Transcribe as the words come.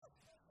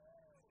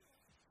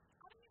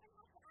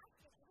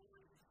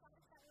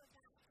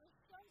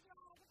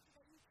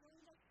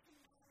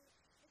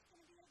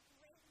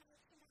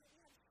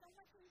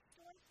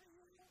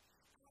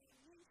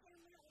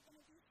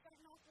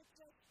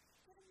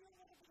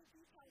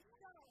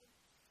So,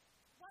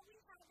 what we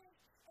have is,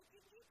 if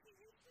you need to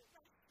use the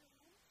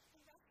restroom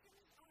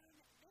is on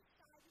this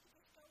side. You can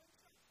just go into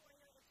a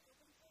foyer that's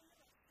open for your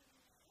restroom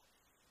now.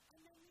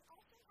 And then we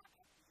also have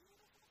a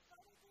beautiful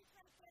photo booth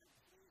right there.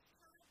 Please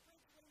tag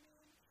Bridge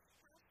Women,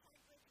 hashtag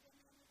Bridge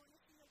Women. We want to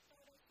see your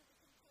photos so we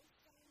can post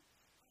them.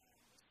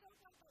 We're so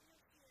glad that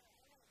you're here.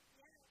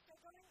 Yeah, so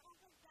going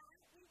off of that,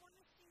 we want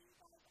to see you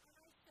guys on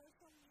our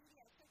social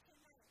media. So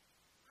tonight,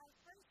 our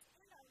first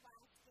and our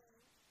last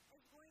day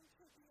is going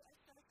to be a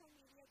social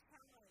media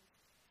challenge.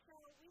 So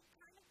we've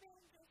kind of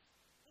been just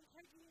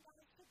encouraging you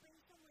guys to bring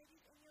some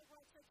ladies in your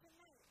world. So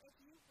tonight, if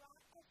you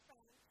brought a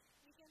friend,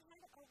 you can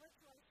head over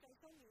to our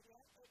social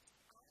media. It's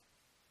at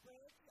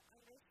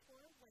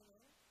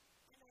bridge_women.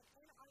 And then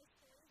in our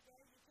story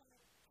there, you can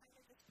kind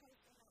of just post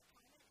in that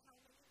comment how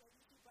many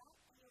ladies you brought,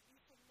 and you'll be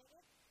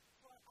submitted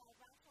for our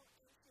raffle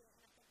entry.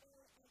 And at the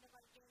very end of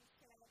our games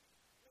today,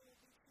 we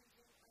will be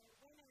choosing our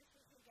winners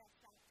who can get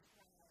that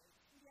prize.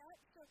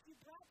 Yep, so if you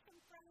brought some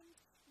friends,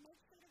 make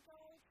sure to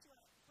go to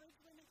Bridge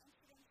Women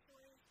Instagram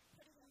story,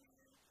 put it in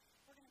there.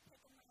 We're going to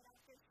pick them right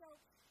after. So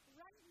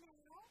right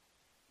now,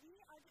 we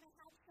are going to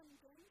have some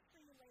games for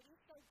you ladies,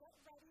 so get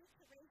ready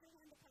to raise your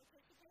hand to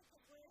participate,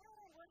 because we're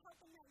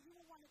hoping that you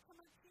will want to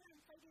come up here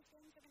and play these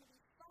games. They're going to be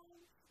fun,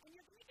 and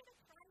you're going to get a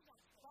prize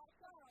after.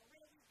 Also,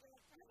 really good.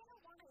 You're going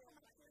to want to come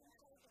up here and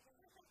play the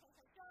games.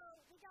 So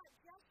we got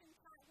Jeff and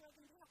Pat who are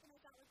going to be helping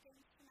us out with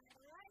games tonight,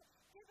 all right?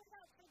 Give it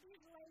up for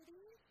these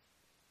ladies.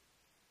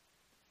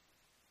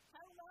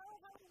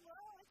 Hello.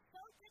 It's so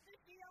good to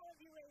see all of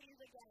you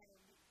ladies again.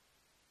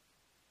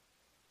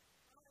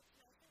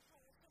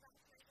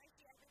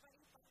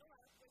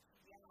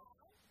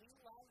 We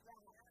love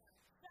that.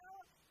 So,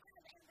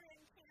 as Amber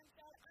and Sam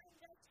said, I'm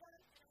Jessica,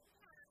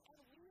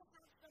 and we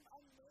have some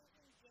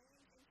amazing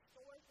games in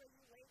store for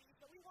you ladies.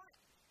 So we want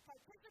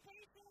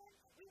participation,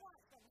 we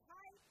want some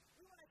hype,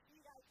 we want to see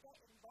you guys get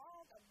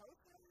involved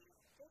emotionally,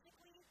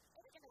 physically.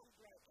 It's going to be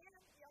great.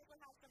 And we also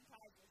have some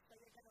prizes, so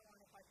you're going to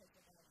want to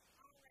participate.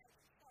 All right.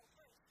 So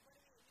first, what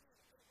do we need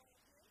for the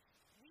volunteers?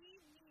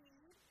 We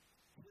need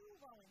 2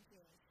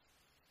 volunteers.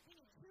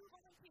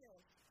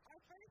 Our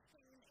first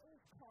game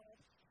is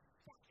called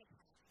Stack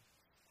Attack.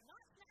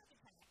 Not Snack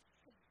Attack,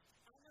 because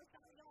I know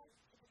some of y'all,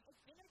 it's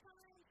dinner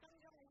time, some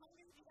of y'all are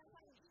hungry, you guys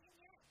haven't eaten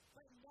yet,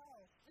 but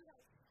no, we got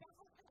Stack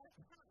Attack.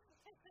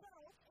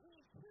 So, we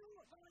need 2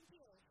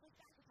 volunteers for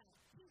Stack Attack.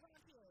 2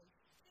 volunteers.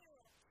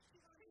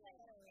 Two volunteers.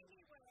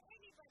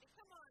 Anybody,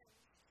 come on.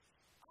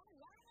 All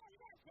right,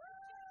 let's go!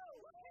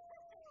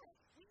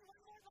 We need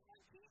 1 more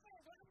volunteer.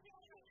 What is the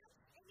other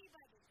hand?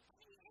 Anybody.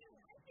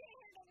 I see a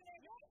hand over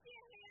there. I see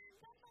a hand.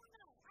 Come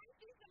on up. I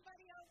see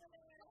somebody over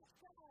there. Let's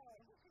go.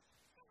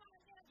 Come on,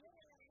 get up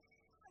here.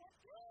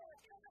 Let's go. All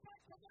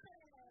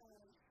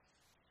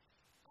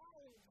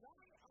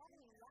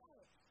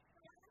right.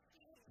 That's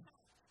the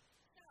attack.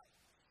 So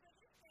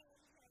this game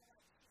is going to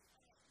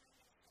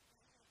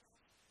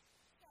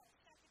So,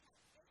 second half.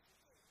 Let's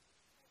see.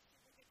 Let's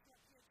get you up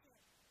here, too.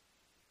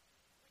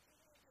 What you're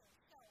going to do.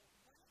 So,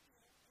 one of you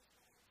is going to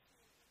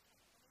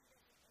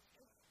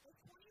it's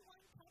 21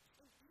 cups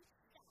in each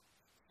stack.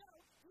 So,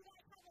 you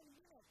guys have a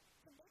minute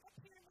to make a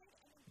pyramid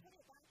and then put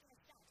it back in a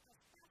stack as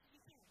fast as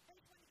you can.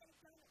 First one to get it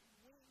done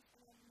wins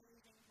an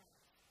amazing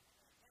prize.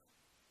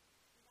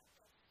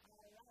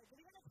 All right. Do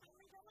we have a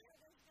timer going?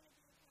 There's going to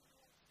be a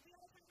timer. Do we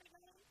have a timer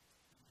going?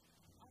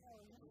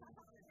 Oh,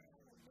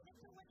 minute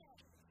to win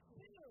it.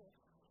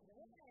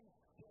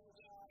 2, 1.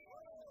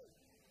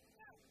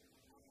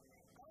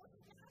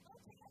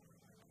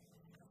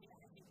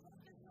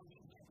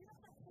 We have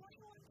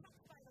 21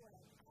 cups, by the way.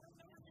 I don't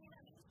know how many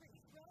that means for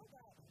each row,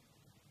 but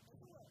let's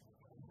do it.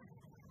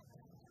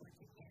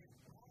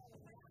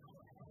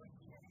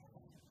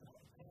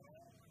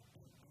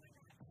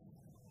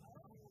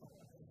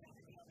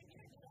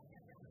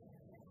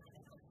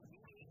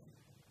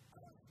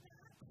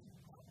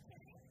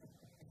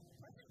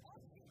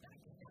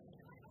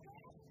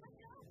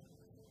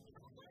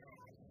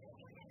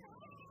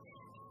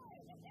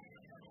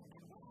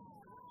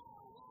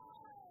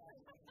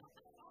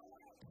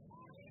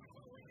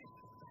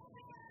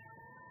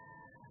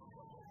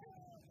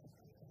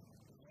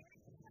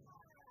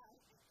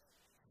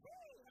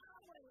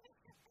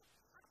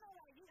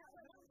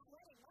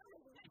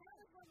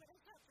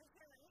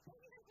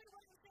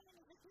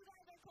 You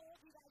guys are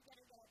cold, you guys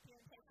better get up here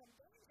and take some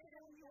games.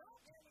 There we go.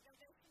 There's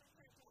some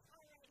encouragement.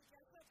 All right,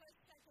 just for our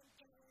second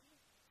game.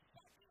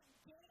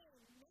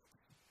 Next,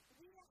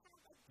 we have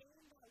a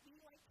game that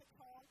we like to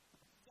call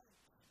Yank.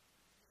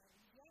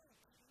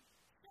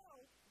 So,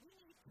 we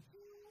need 2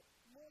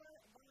 more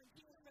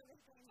volunteers for this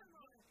game. Come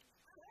on.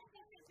 I don't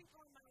think you should go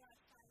on my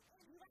last time.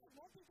 You guys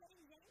won't be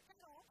getting yanked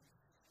at all.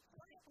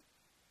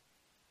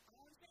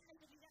 All I'm saying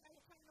is that you guys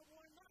are trying to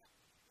warm up.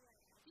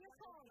 Your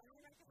call.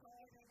 I like to call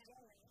it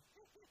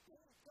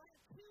Got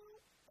 2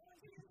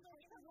 volunteers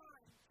in 1.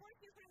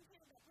 Force your friends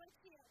hand up. Let's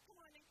see it. Come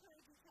on,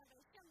 encourage each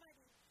other.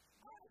 Somebody.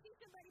 Oh, I see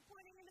somebody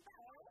pointing in the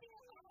back. I see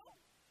it.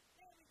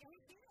 There we go. You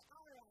see it?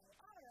 All right.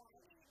 All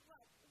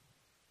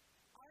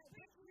right,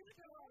 pick you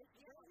girls.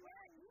 Where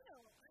are you?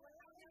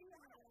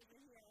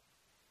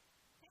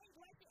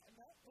 right there.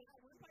 No, we got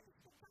one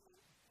participant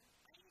coming.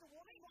 I need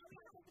one more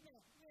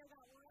participant. We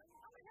got one.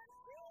 Oh, we got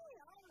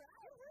two. All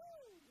right.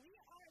 Woo-hoo. We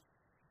are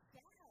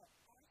set.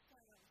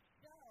 Awesome.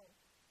 So,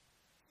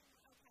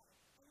 okay.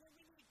 And then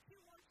we need two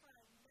more for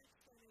our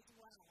next one as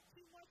well.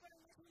 Two more for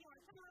our next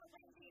one. Two more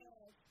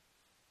volunteers.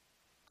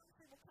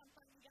 Ashley will come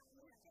find you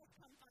guys. Just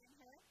come find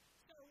her.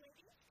 So,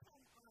 ladies,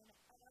 come on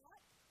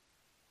up.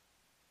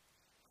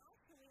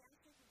 Ashley,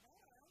 Ashley's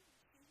there.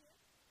 See here?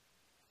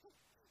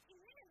 She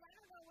is. I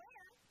don't know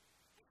where.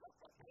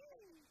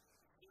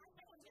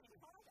 She's getting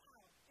called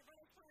out.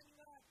 Everybody's trying to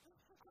up.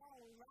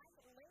 All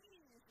right,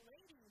 ladies,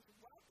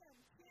 welcome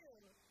to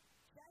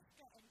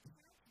Jessica and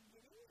Kat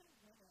Getting the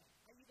Winner.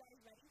 Are you guys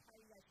ready? How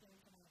are you guys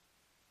feeling tonight?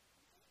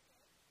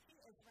 She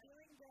is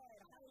feeling good.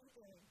 How are you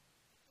feeling?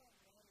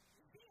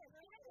 She is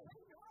feeling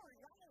good.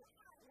 Right.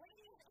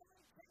 Ladies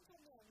and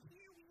gentlemen,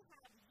 here we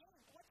have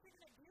Yank. What you're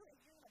going to do is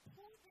you're going to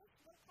pull this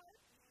note card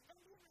from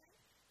behind.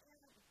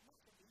 Not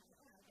from behind.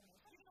 Oh, my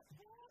goodness. You're going to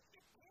pull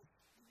this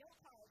note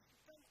card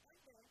from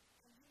under,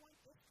 and you want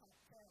this part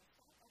to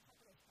stop on top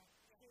of this part.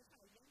 Here's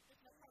how Yank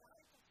this note card. I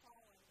like the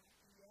following.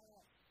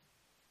 Yes.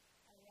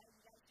 All right,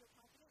 you guys feel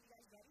confident? You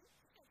guys ready?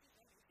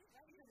 She's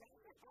ready. All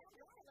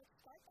right, let's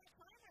start that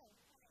timer.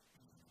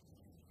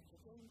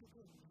 We're going to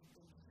begin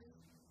in 3,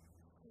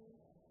 2,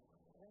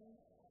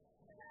 1.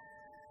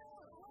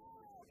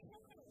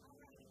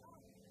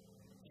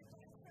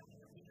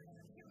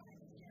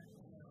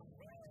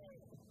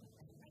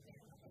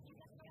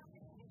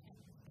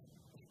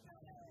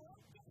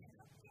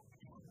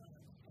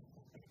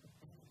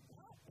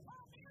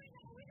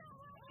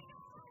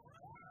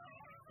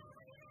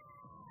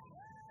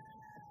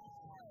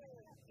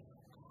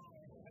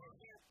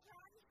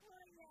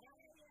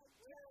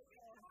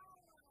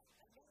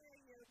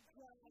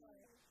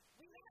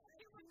 We have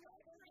to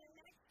do it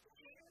next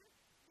year.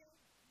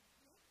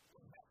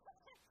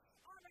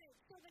 All right,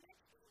 so the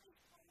next one is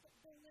called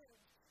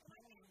balloons. And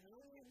I can't do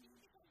it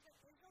because there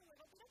is a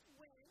little bit of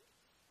wind.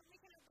 And we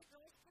can have the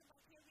girls come up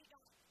here.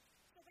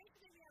 So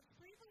basically we have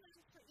 3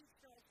 balloons for each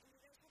girl. And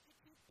you guys have to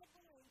keep the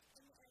balloons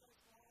in the air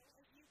as long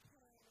as you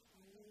can.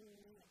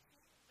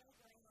 So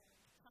grand.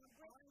 So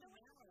we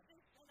can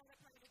do another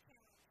part of the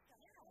challenge.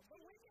 Yeah, but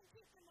we can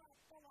keep them up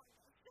for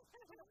longer.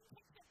 We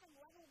takes it from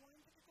level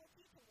 1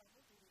 difficulty to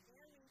level 3.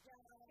 There you go.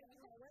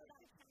 We're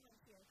about to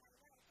challenge here. All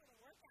right, for the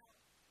workout.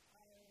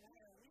 All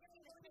right. We are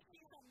going to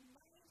see some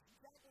nice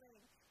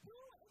juggling. Who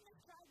in this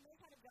crowd knows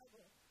how to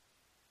juggle?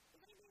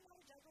 Does anybody know how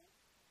to juggle?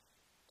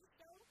 If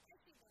so, I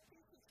see that.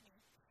 Please teach me.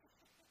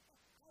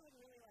 I would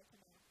really like to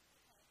know.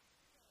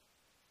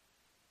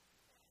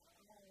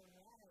 All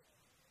right.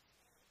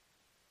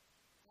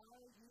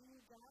 Are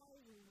you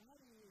guys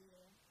ready?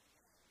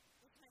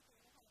 What's my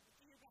favorite part? Let's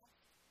see your guys.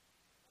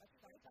 Let's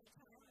start that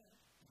timer.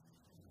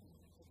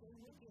 Okay,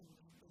 we're in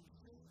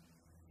 3,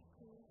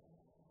 2,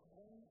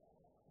 1.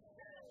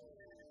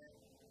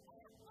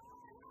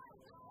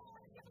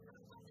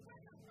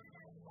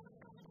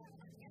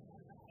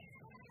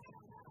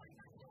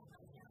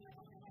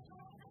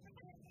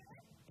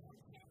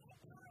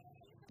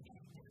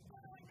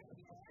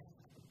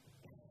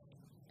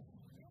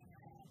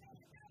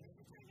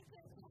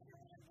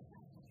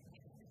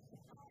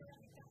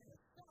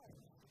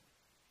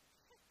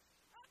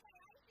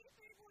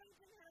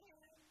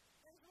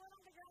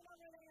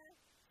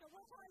 So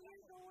we'll call you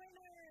the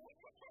winner.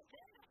 Good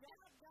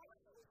job, guys.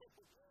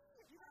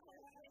 You guys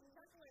are having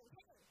jugglers.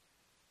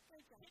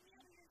 Hey, can you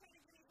ever just try to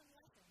give me some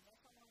lessons?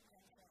 That's what I'm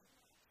going to say.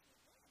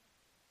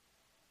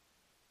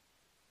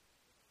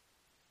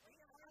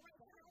 All right,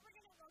 so now we're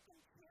going to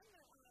welcome Kim.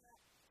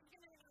 She's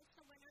going to announce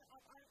the winner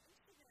of our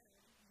Instagram.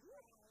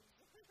 Yes.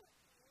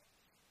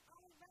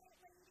 All right,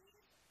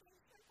 ladies.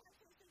 Thanks for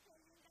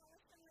participating. You guys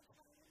are so much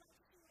fun. We'd like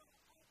to see you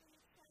all up and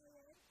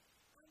excited.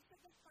 So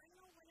the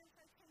final winner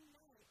for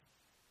tonight,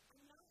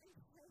 I'm not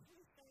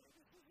entirely sure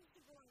if this is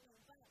super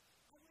long, but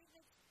I believe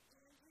it's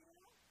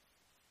Andrea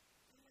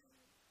and then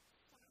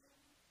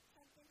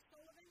something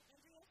Sullivan.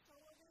 Andrea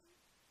Sullivan.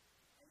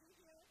 Are you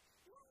here?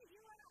 Yeah, you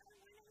are our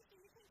winner, so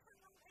you can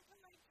come on and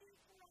collect your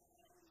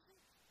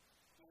prize.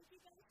 Thank you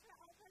guys for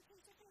all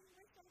participating.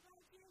 We're so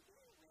glad you're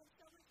here. We have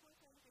so much more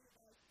fun for you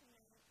guys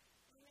tonight.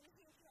 I'm going to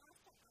hand you off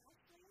to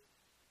Ashley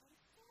and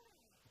Sarah.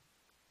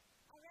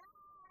 All right.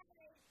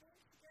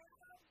 Thanks,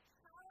 girls.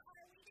 How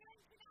are we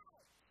doing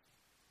tonight?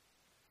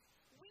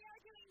 We are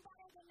doing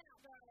better than that,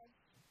 girls.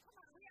 Come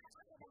on, we are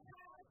out of the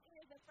house.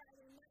 It is a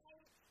Friday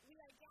night. We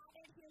are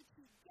gathered here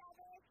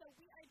together, so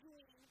we are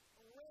doing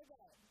really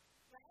good.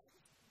 Right?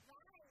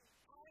 Right.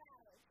 All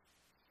right.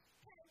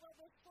 Okay, well,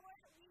 before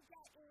we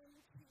get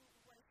into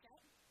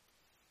worship,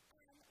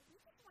 we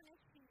just want to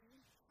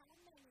see how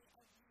many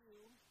of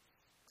you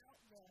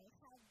out there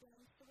have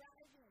been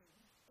thriving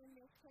in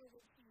this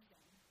COVID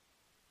season.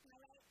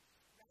 All right?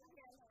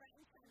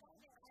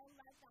 I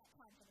love that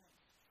confidence.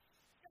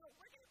 So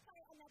we're going to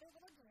play another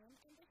little game,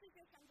 and this is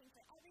just something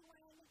for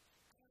everyone.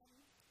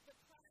 The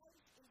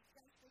prize is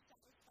just the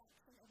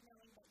satisfaction of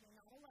knowing that you're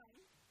not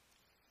alone.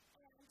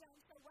 And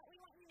so what we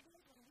want you to do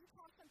is when we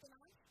call something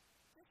on,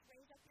 just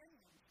raise up your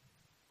hand.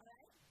 All right?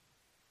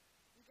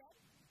 Good?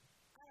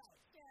 All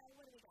right, so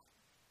what do we got?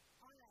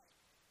 All right.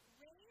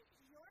 Raise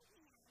your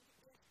hand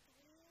if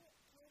through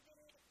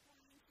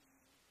COVID-19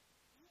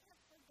 you have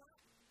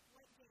forgotten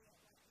what day it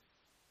was.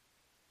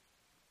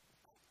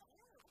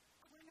 Oh,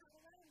 we're not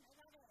alone. I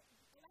love it.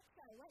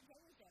 Alexa, what day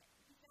is it?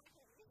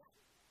 Exactly.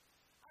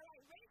 All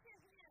right, raise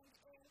your hand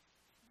if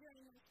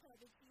during this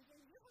COVID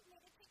season you have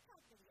made a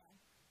TikTok video.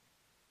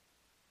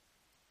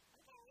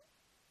 Okay.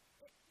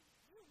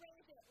 You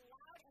raise it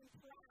loud and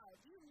proud.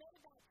 You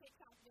made that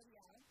TikTok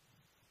video.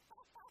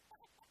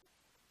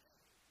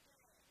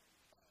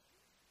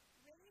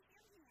 Raise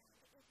your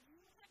hand if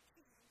you have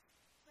changed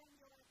from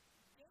your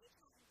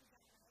daytime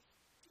pajamas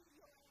to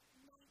your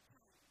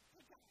nighttime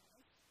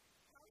pajamas.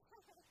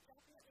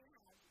 Definitely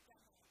have.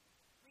 Definitely.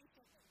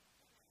 Recently.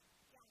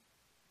 Yeah.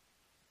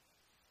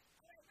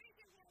 All right,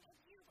 raise your hand if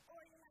you've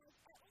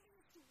organized at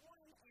least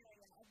one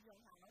area of your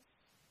house.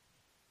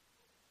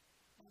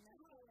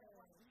 Not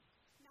really.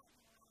 Not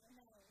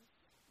no.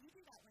 You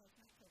do that when it's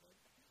not COVID.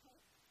 Okay?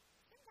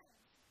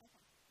 Sometimes.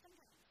 Okay.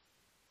 Sometimes.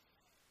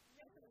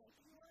 Raise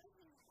your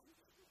hand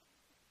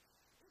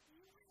if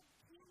you have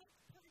panic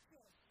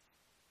purchase,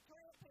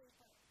 toilet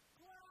paper,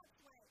 Clorox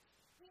wipes,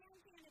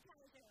 hand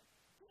sanitizer,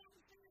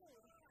 canned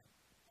food.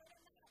 Put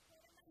them up.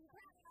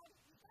 Proud.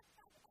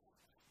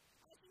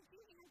 I can see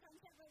hands on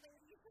several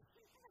ladies. Raise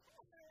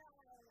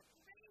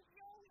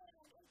your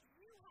hand if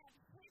you have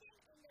hidden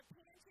in the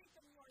pantry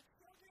from your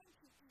children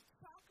to eat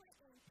chocolate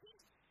in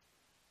peace.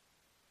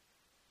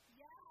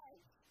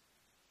 Yes.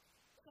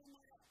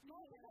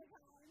 Multiple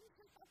times.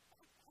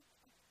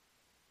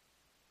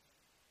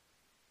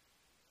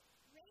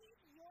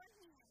 Raise your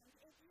hand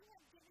if you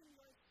have given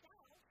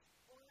yourself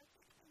or a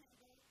family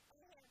member a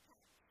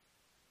haircut.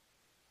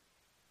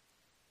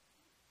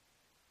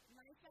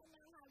 My son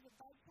now has a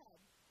buzz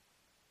cut.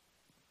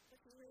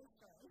 It's really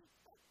fun.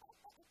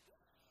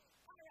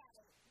 All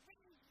right.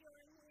 Raise your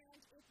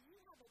hand if you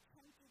have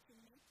attempted to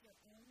make your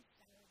own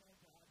sourdough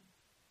bread.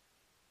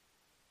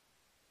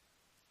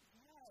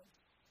 Yes.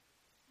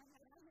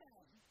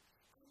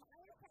 I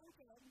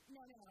attempted. I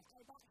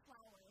bought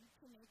flour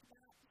to make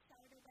that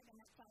sourdough bread, and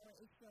that flour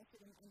is still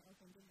sitting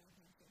unopened in my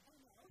pantry. Oh,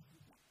 no.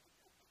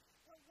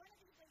 Well, one of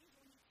these ladies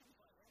will need some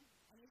for you.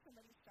 I need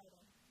somebody's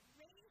soda.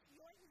 Raise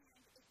your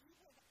hand if you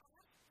have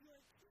asked your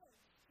kids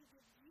to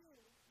give you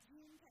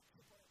Zoom tech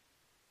support.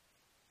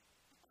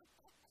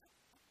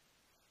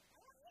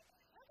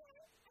 Okay,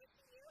 I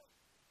see you.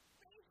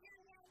 Raise your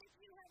hand if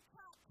you have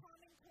taught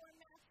Common Core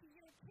math to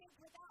your kids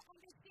without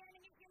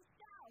understanding it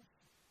yourself.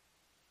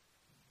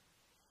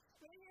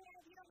 Raise your hand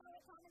if you don't know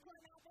what Common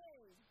Core math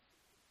is.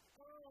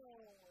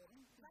 Oh,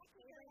 my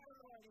favorite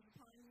award is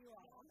upon you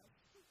all.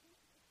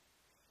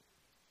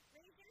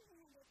 Raise your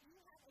hand if you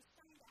have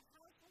assigned a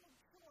household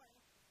chore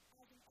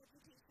as an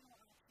educational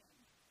option.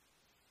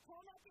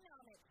 Home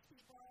economics,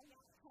 people.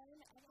 Home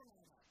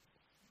economics.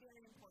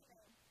 Very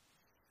important.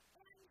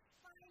 And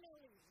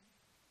finally,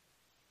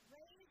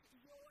 raise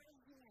your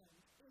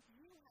hand if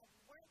you have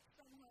worked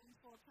from home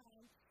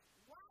full-time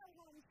while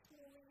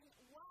homeschooling,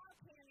 while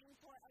caring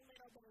for a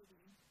little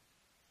baby.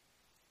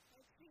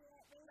 Let's see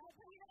it. Let's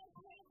see those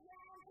hands.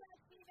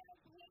 Let's see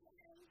those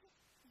hands.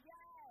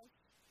 Yes.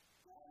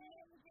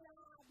 Amazing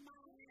job,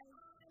 Mom.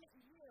 On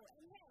you.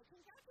 And hey,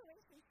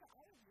 congratulations to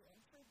all of you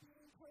for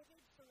being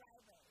COVID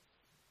survivors.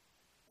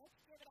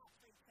 Let's give it up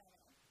for each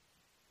other.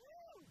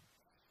 Woo!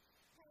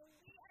 Hey,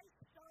 we are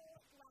so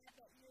glad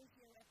that you're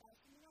here with us.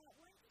 And you know what?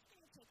 We're just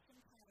going to take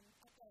some time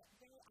at the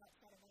very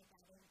outset of our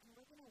gathering, and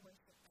we're going to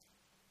worship them.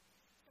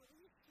 So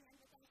will you stand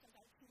with us as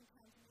our team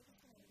comes, and we're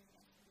just going to lead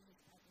us through His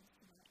presence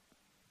tonight.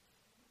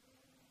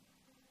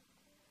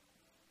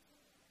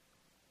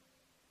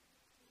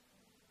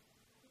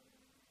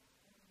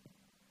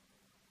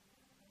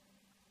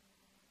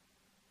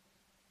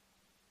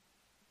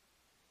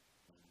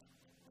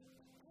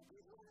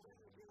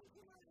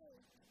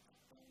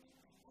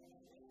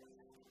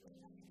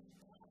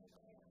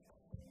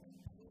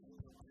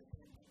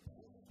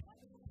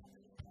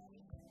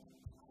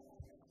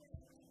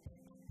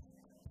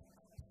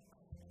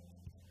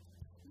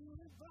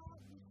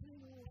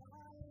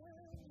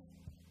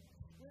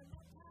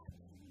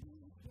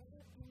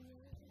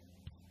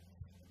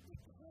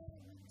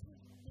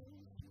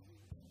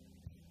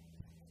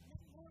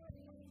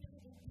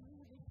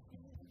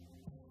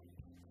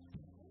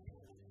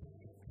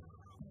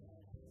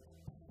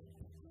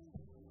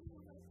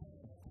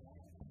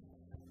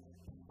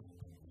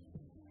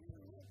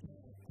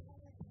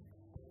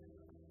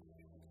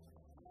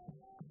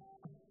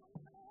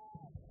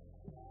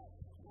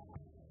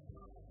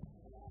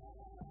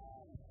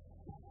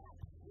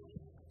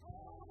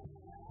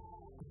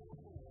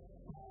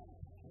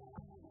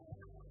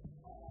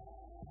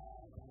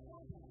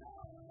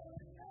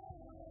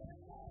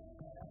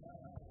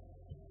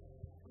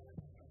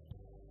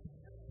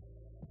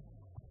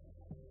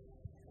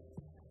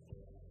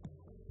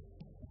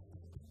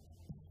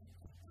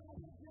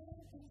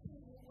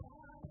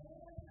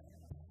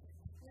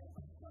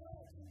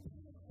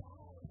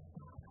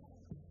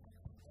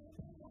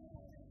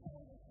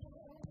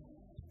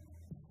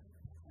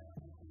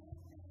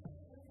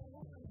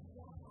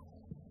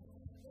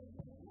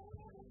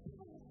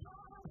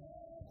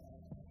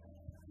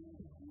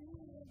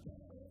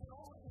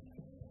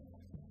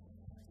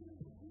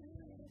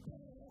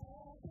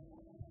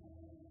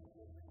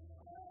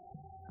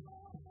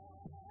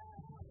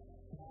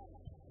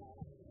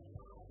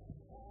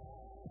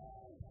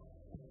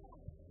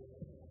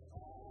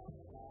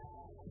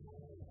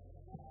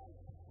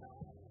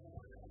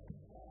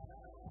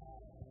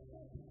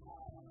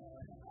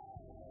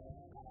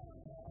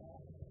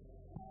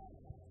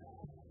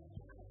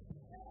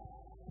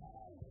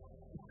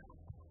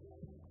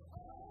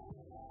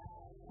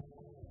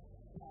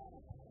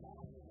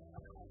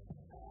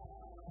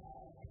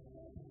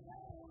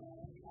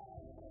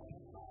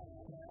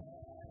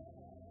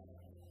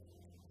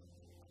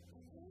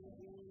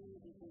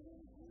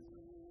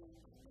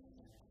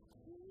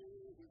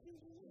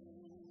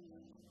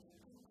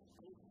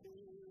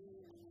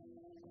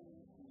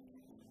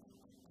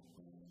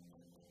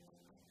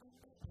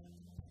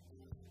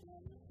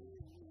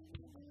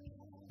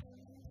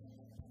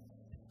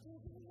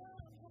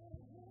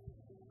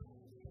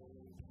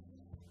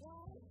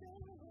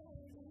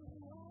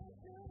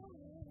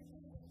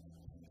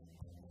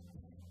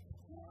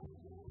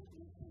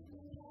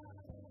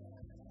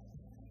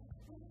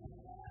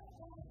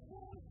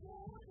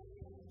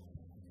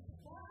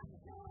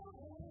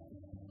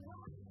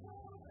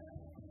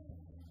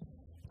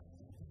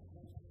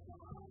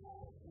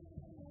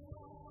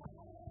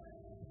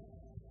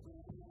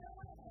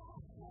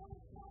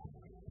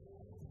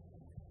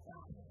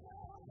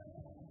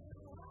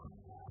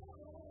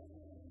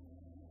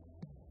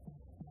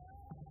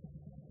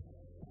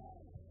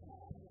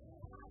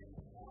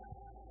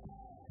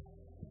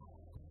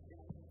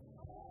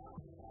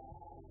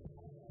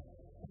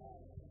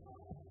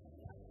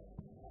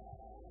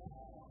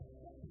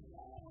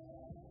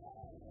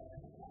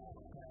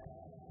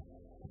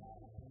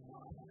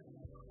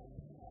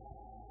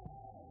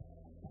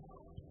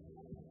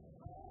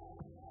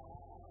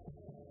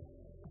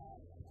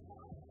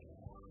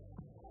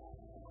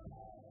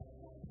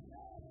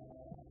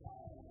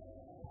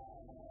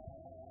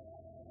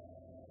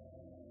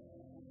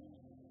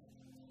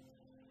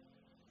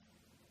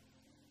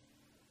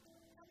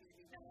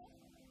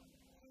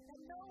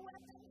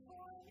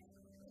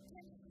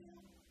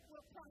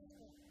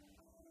 prosper.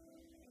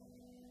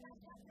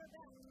 That's got your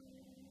back.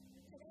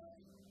 Today,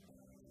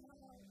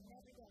 tomorrow, and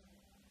every day.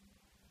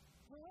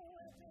 Oh,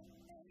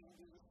 every name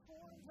you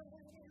formed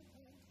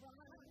and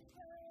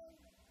prosper.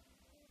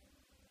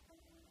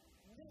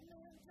 When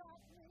the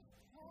darkness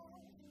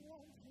falls,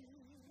 won't you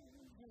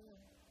hear?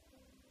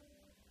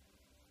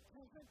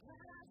 'Cause the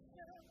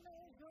pasture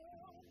knows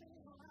only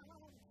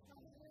how to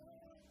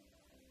suffer.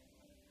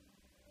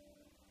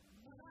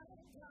 My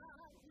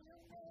God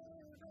will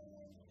never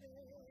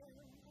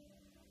fail.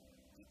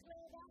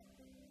 Declare that.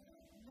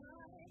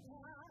 My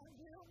God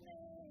will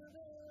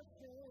never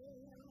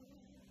fail.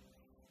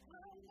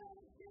 I'm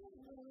gonna sing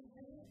your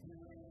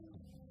victory.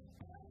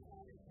 I'm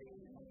gonna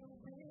sing your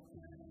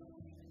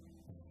victory.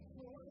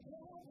 For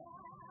your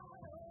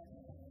power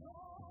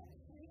belongs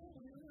to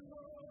you,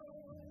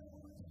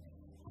 Lord.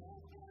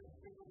 I'm gonna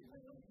sing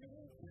your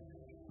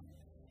victory.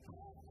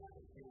 I'm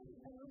gonna sing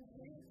your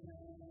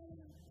victory.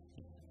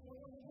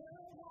 For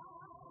your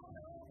power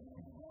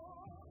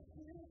belongs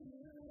to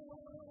you,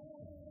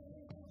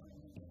 Lord.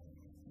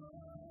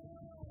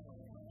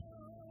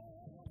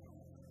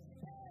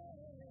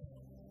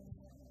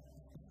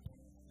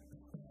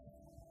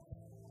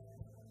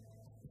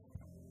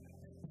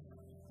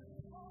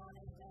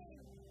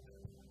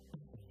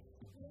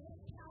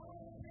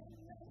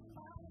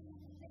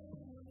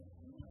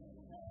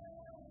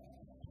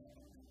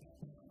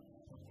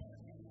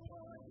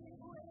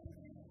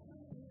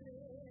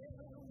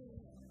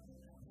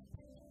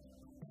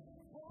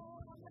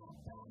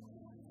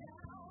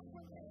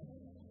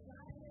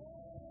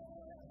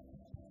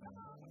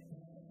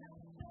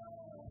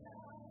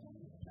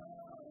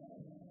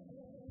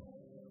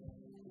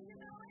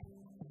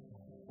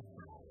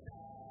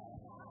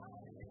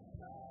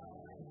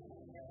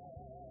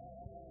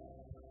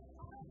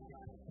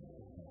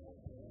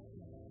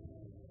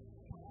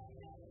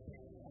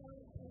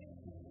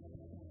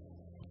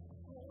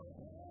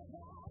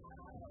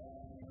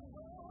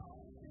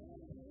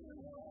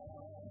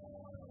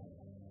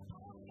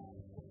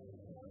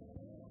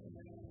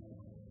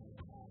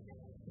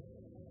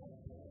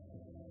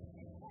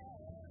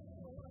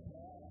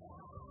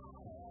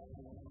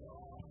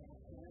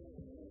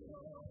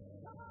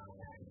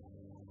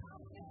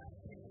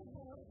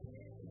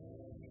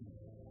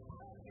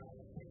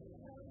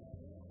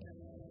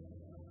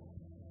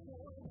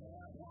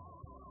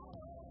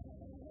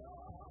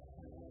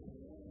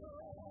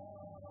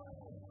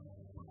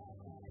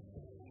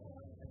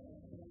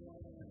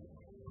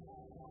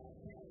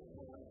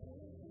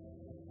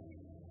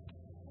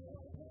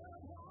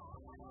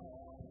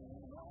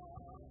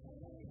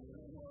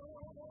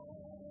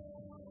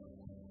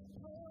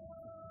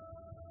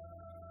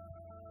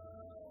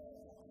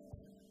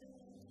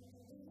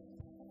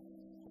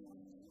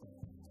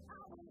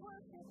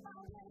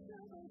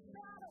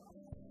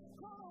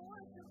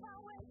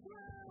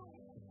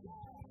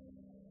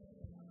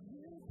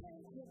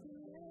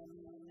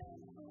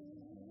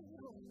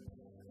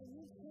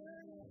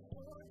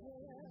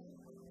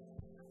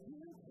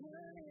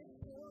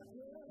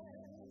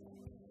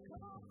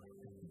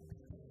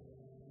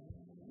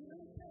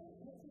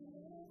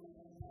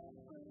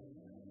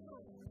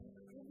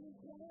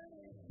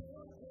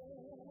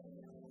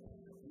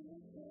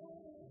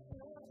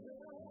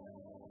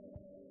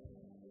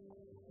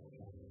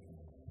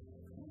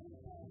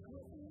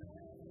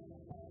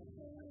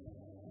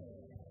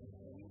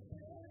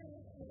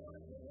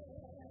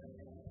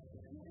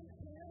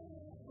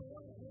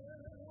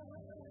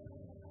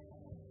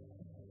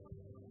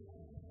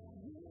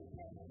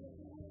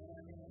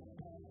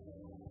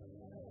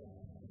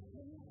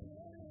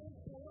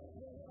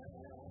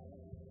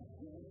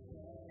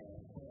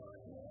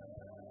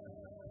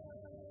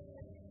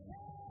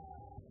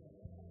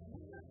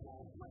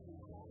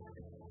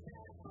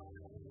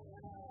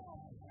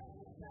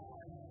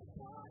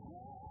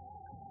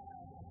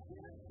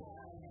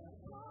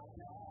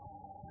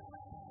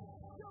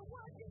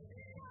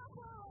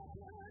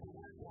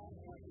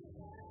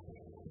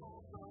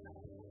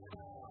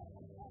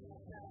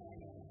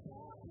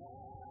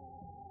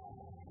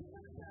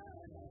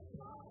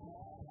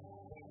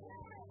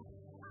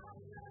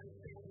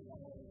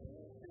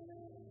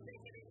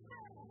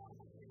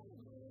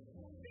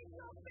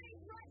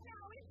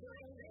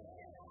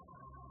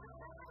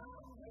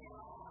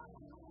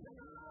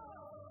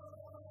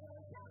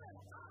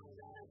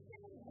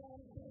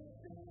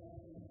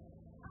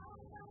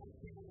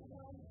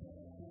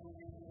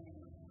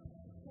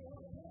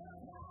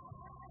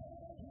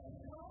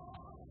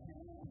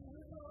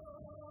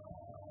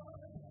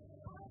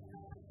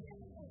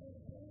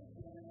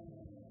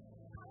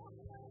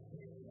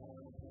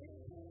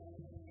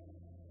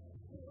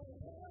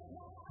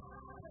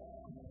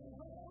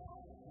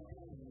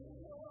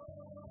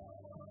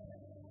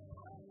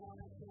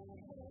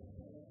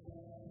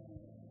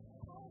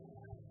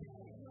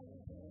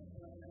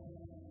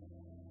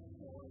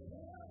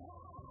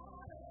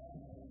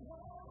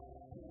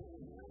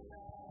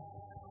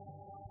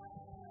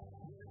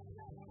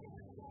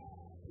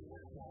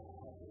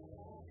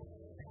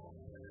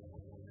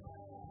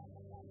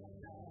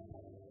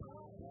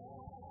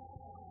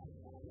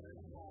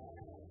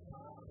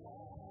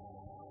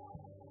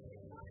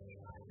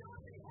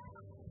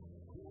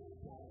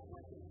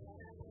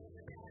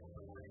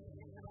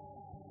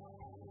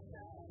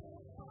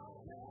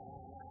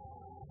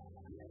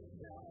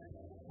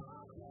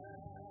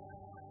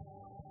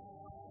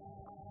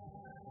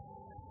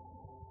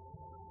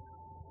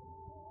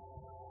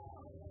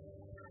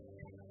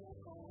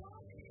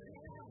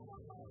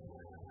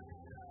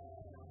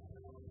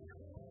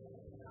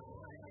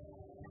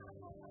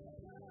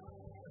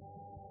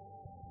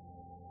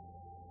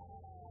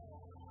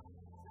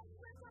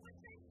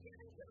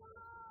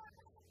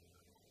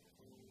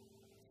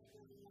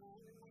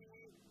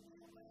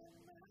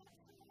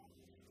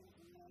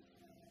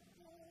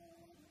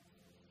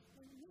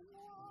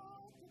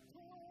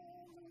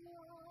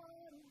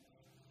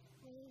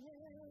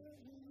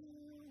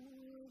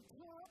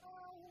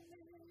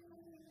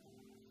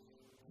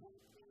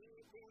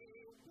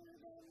 deeper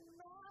than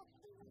my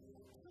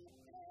feet could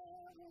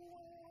ever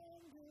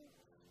wander,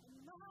 and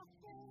my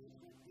faith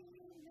would be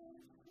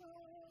made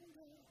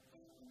stronger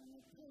in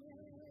the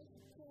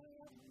presence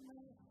of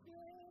my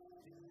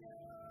Savior.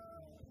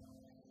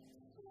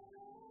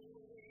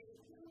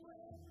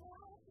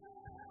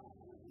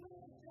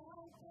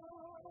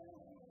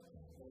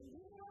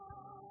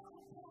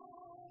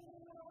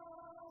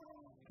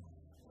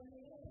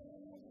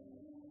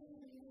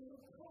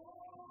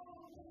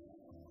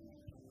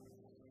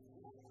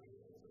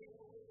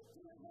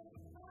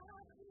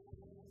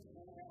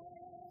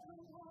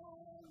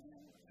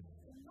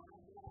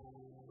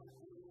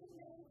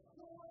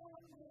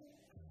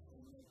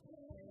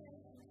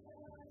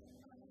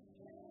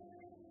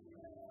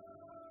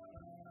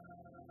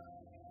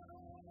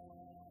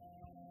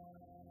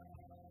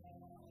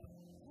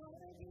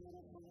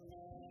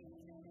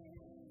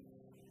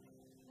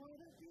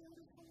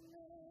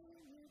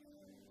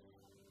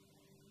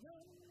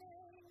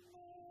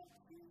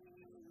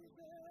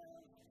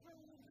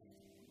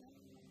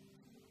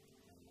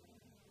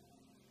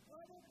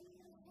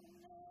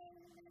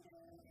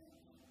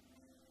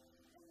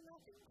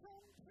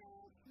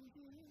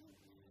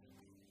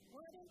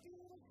 What a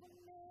beautiful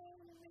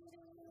name it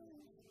is,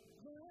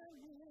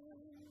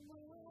 the name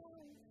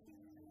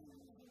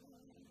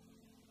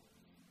of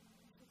Jesus.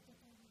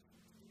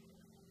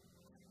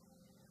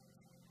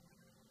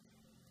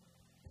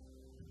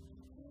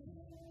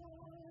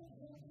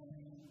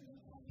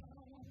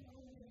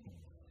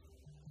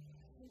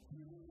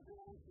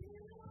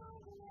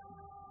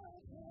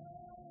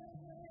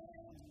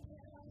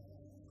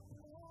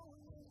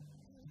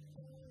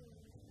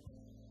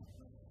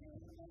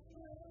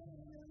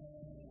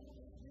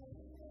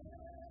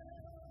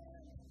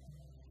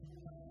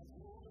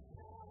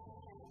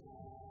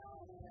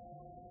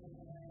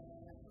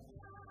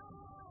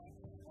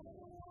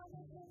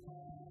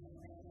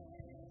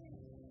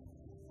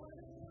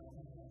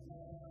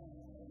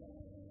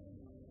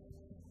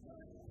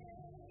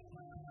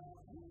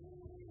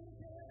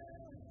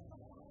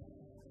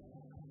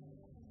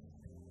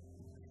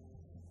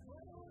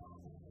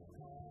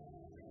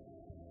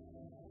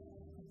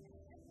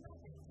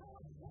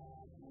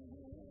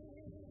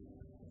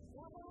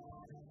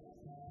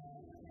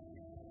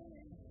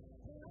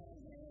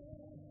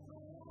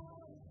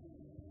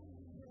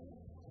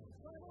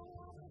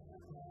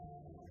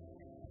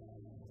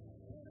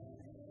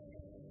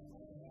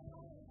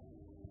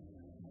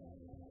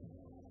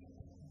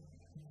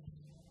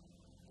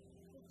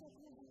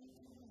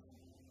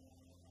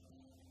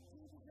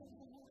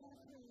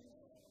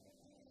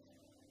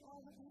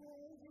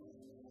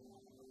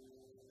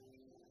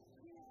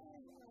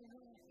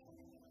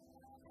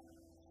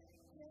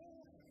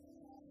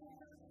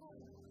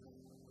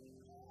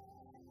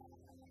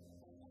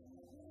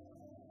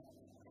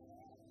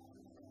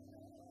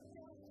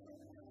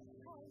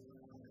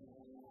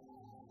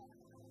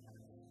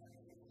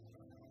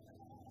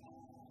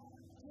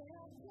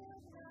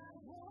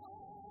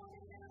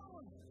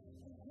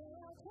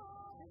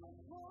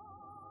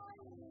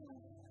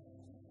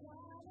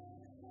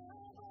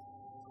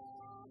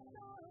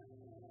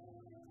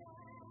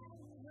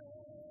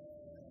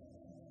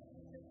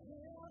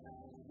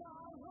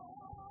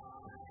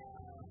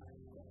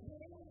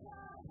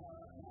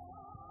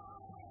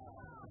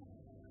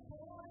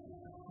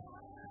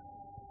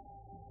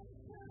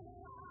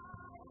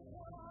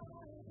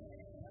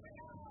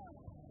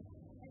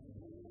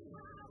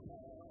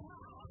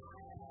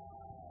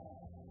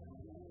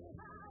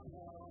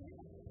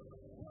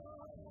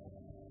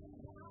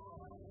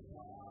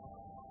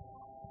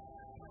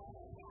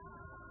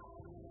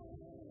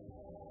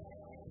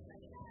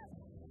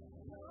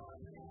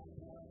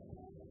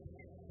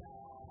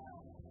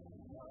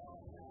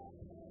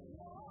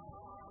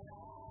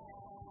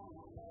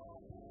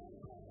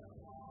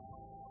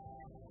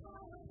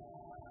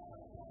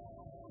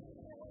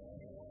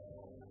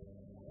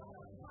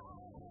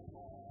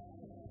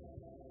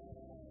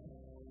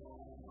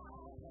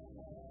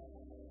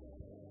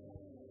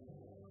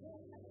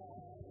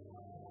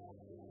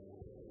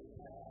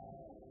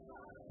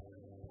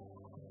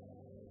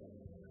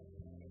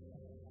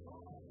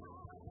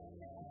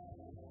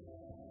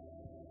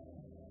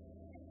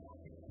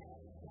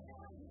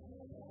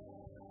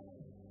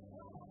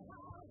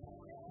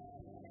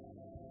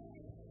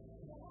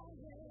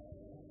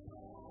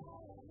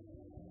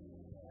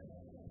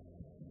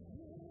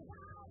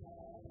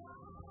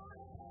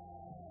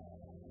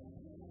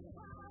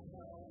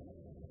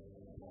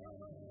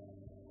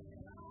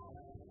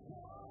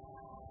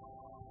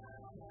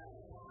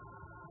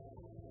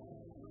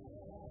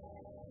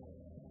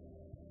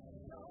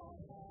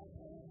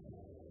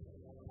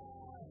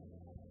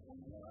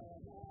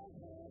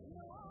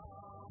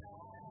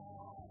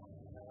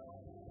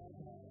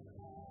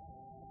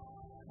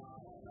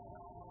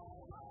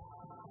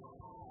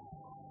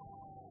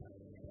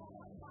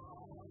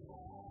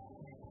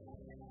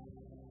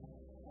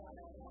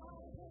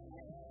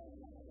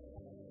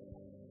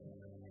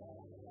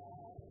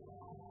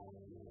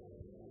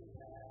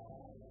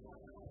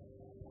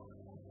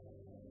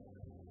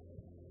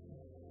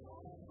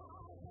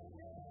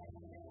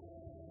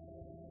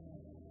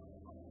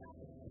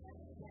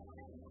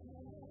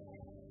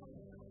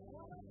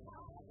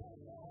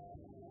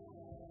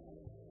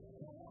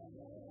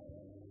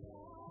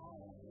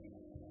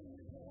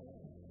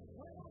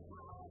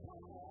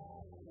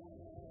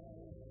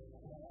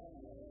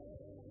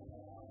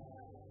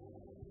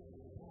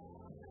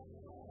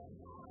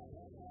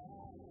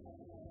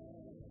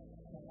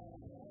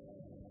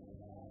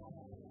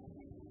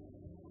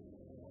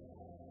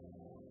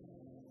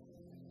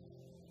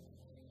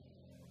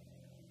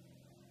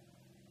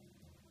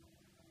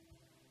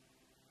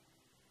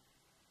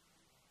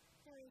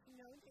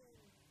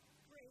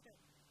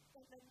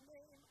 in the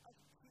name of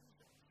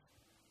Jesus.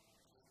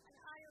 And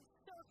I am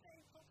so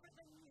thankful for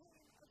the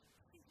name of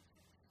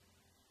Jesus.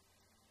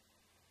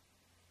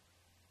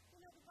 You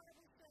know, the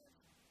Bible says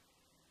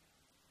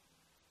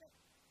that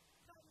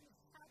God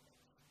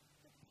inhabits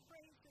the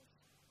praises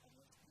of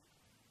his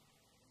people.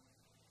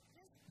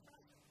 This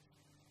presence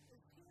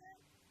is here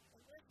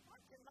in this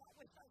parking lot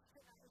with us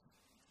tonight.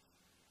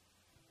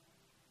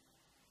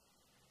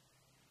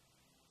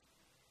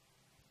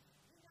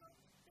 You know,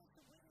 this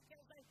week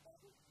as I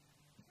was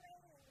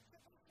praying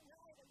for this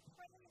night and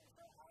praying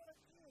for all of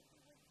you if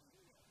you would be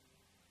here.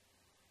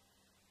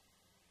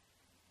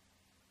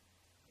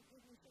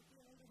 Forgive me for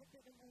being a little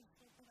bit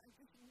emotional, but I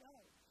just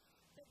know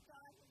that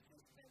God has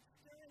just been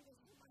stirring this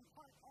in my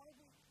heart all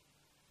week.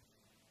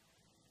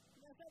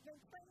 And as I've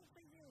been praying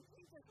for you,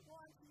 he just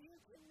wants you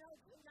to know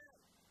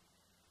tonight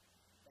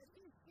that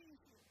he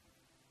sees you.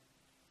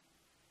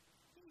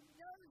 He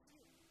knows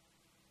you.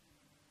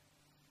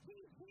 He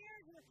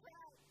hears your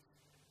cries.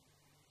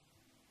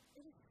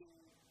 And he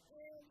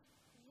is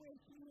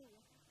with you.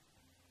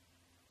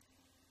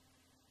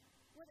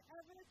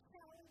 Whatever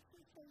challenge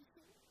you're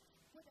facing,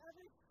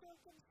 whatever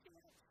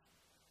circumstance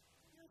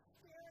you're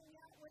staring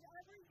at,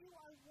 whatever you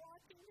are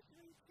walking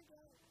through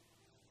today,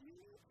 you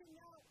need to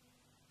know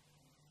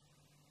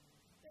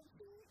that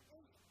he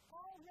is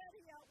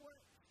already at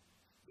work.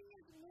 He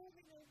is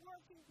moving and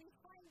working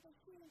behind the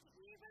scenes,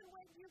 even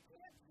when you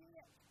can't see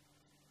it.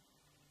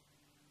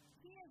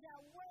 He is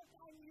at work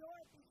on your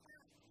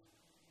behalf.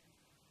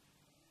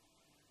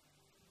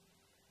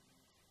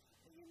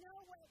 And you know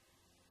what?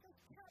 This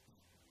kept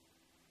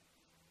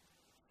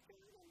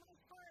staying in my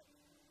heart.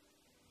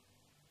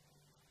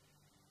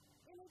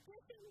 In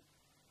addition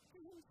to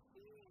him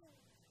seeing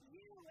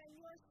you and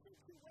your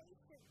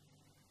situation,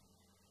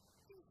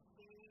 he's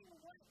seeing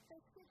what the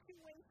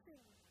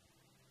situation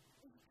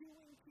is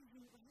doing to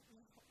you right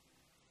now.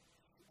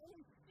 And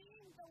he's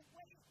seeing the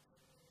weight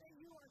that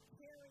you are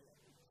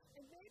carrying.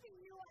 And maybe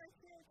you are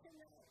here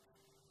tonight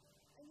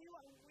and you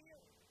are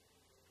weary.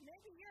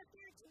 Maybe you're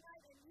here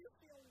tonight and you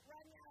feel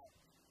run out.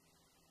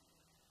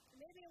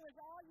 Maybe it was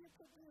all you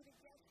could do to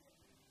get here.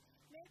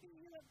 Maybe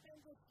you have been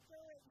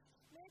discouraged.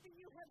 Maybe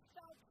you have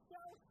felt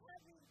so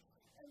heavy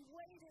and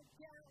weighted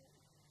down.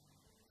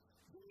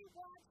 He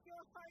wants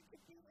your heart to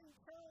be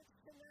encouraged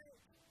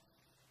tonight.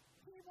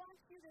 He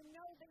wants you to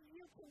know that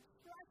you can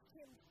trust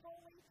him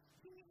fully.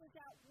 He is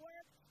at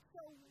work,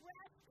 so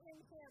rest in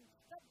him.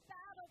 The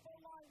battle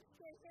belongs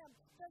to him.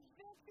 The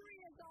victory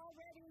is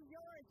already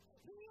yours.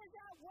 He is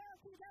at work.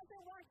 He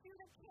doesn't want you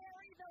to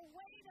carry the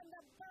weight and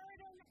the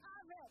burden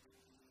of it.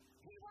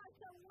 He wants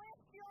to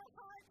lift your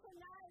heart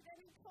tonight and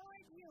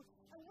encourage you.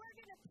 And we're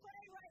going to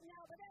pray right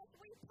now. But as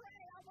we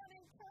pray, I want to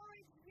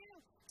encourage you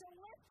to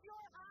lift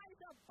your eyes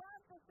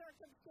above the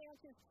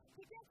circumstances,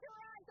 to get your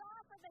eyes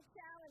off of the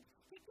challenge,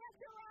 to get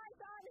your eyes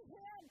on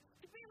him,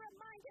 to be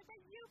reminded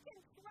that you can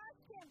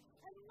trust him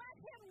and let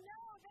him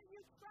know that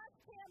you trust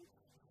him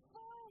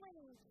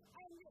fully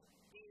and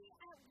be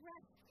at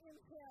rest in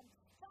him.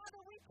 Father,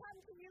 we come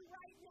to you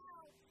right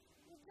now.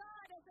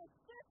 God, as a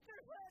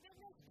sisterhood in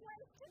this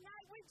place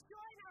tonight, we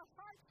join our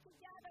hearts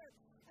together.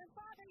 And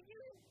Father,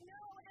 you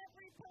know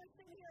every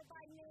person here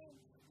by name.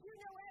 You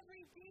know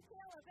every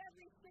detail of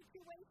every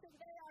situation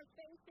they are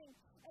facing.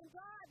 And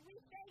God, we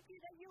thank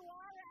you that you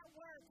are at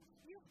work.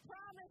 You've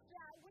promised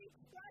that. We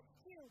trust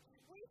you.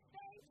 We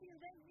thank you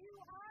that you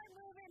are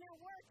moving and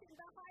working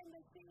behind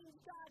the scenes,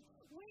 God.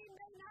 We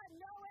may not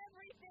know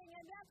everything,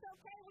 and that's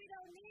okay. We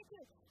don't need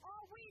to.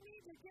 All we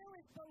need to do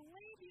is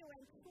believe you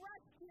and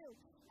trust you.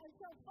 And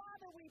so,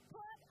 Father, we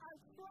put our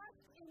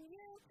trust in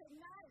you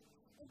tonight.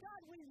 And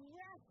God, we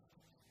rest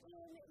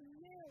in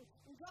you.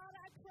 And God,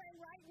 I pray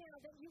right now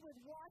that you would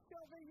watch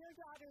over your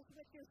daughters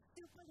with your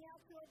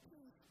supernatural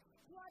peace.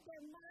 Flood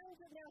their minds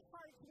and their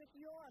hearts with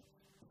your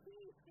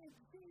peace in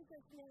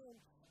Jesus' name.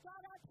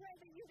 God, I pray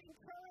that you'd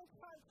encourage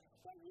hearts,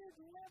 that you'd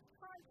lift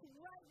hearts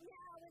right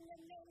now in the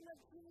name of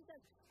Jesus.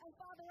 And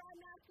Father,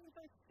 I'm asking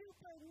for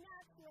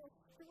supernatural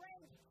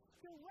strength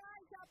to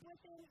rise up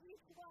within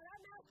each one.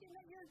 I'm asking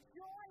that your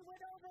joy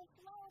would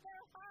overflow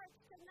their hearts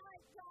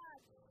tonight, God.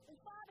 And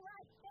Father,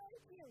 I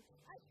thank you.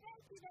 I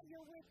thank you that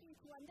you're with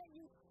each one, that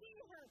you see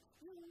her,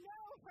 you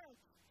know her,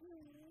 you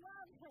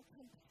love her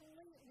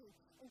completely.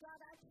 And God,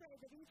 I pray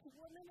that each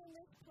woman in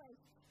this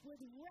place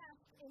would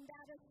rest in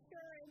that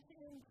assurance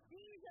in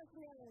Jesus'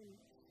 name.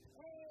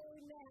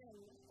 Amen.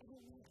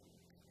 Amen.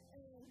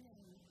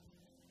 Amen.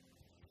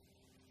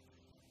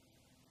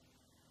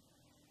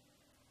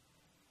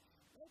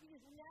 Maybe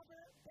you've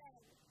never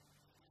been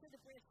to the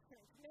Bridge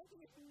Church. Maybe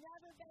you've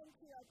never been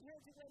to a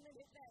Bridge Women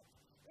event.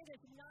 It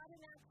is not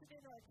an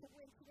accident or a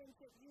coincidence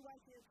that you are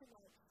here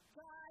tonight.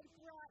 God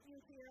brought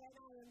you here, and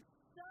I am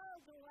so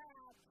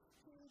glad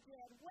he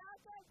did.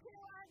 Welcome to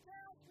our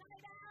Girls'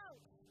 Night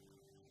Out.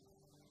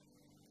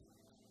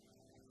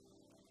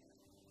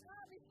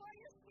 Before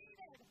you're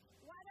seated,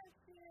 why don't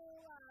you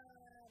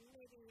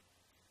maybe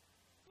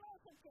blow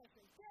some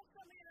kisses, give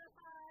some air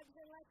hugs,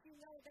 and let you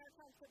know they're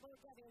comfortable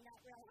getting that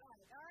real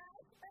hug, all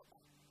right?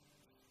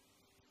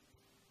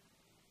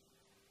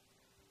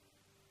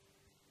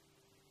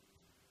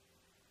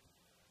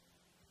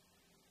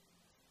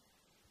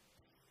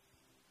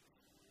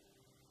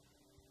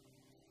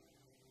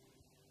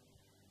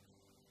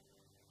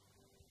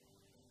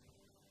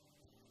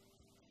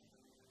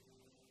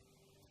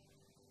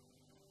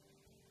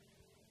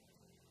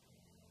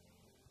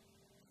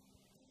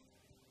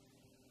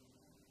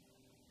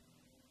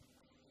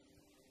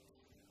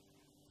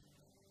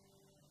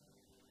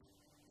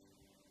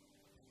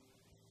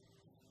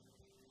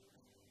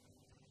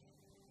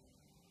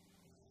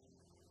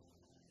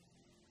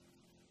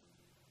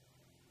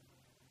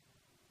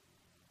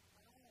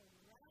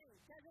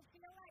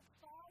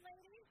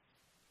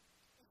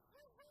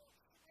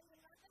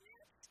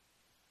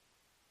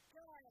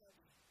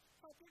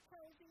 hope you're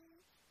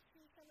cozy.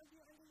 See some of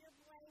you under your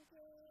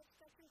blankets,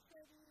 got your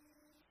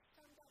hoodies,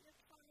 some got your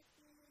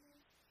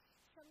coffees.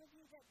 Some of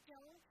you that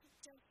don't,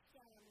 just,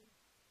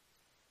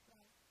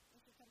 well,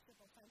 if you're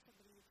comfortable, find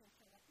somebody you can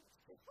share up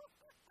next to.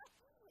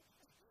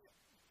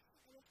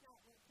 And if not,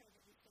 we'll pray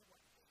that you still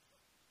work.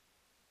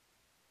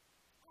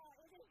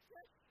 It is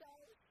just so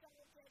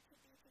good to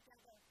be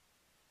together.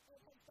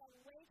 It has been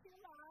way too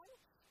long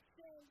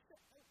since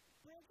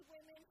Bridge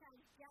Women have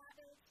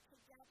gathered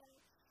together,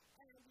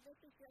 and this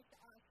is just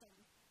awesome.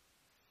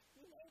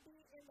 You may be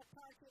in the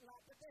parking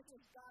lot, but this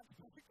is God's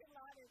parking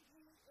lot, and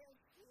He is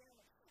here.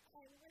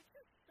 And we're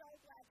just so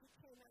glad you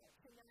came out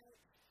tonight.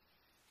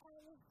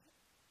 And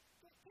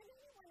can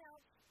anyone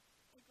else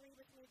agree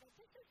with me that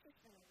this has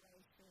just been a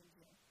really strange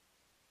year?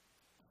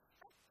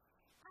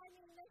 I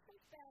mean, this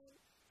has been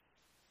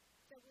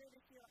the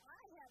weirdest year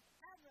I have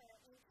ever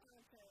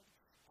encountered.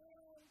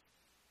 And,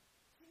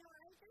 you know,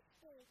 I just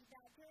think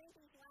that during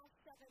these last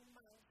 7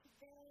 months,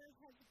 there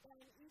has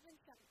been even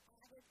some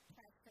added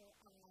pressure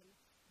on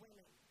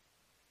women.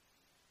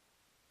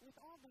 With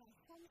all the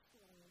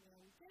homeschooling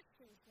and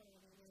distance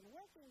learning and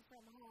working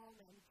from home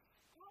and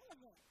all of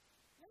it.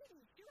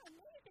 Ladies, you're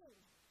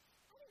amazing.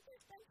 I think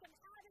there's been some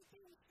added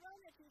things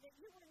thrown at you that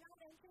you were not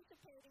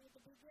anticipating at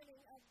the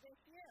beginning of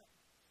this year.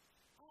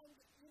 And,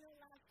 you know,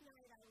 last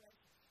night I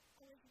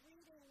was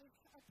reading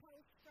a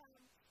post from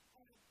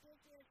a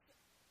business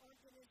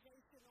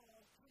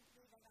organizational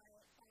company that I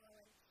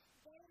follow,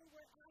 and they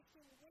were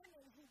asking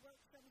women who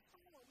work from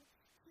home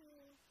to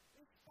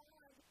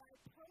respond by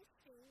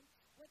posting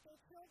what their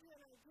children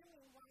are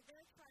doing while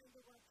they're trying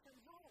to work from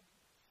home.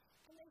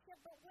 And they said,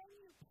 but when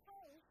you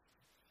post,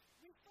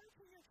 refer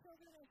to your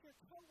children as your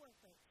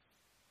coworkers.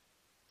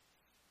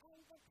 And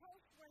the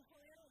posts were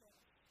hilarious.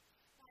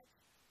 Like,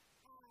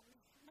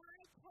 my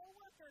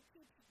coworker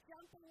keeps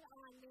jumping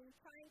on me,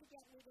 trying to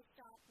get me to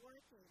stop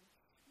working.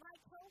 My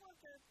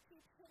coworker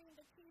keeps hitting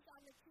the keys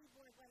on the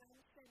keyboard when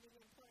I'm sending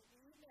important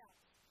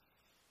emails.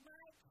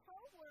 My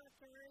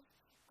coworkers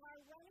are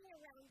running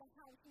around the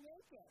house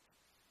naked.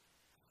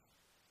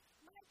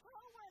 My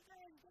coworker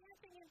is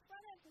dancing in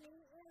front of me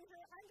in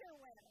her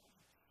underwear.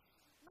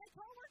 My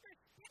coworker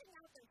is spitting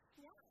out their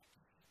snacks.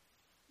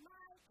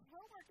 My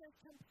coworker is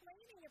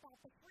complaining about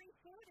the free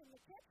food in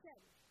the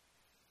kitchen.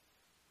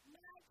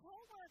 My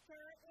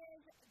coworker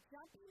is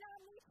jumping on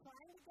me,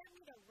 trying to get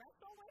me to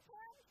wrestle with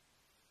him.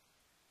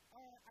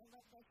 Oh, I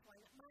love this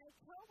one. My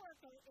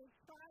coworker is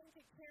trying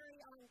to carry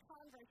on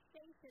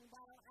conversation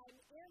while I'm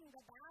in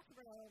the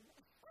bathroom.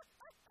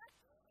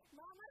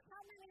 Mamas,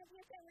 how many of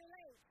you can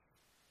relate?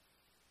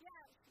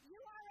 Yes, you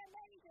are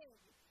amazing.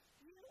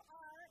 You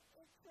are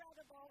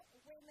incredible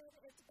women.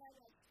 It's been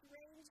a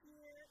strange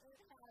year. It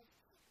has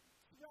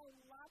thrown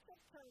lots of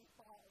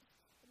curveballs.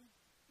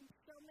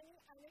 So many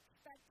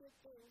unexpected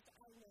things,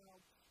 I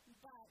know,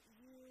 but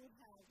you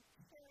have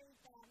carried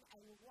them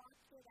and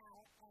walked it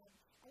out. And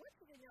I want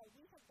you to know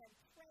we have been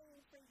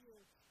praying for you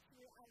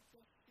throughout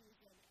this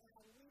season,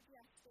 and we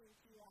just think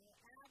you are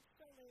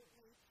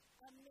absolutely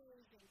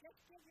amazing. Just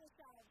give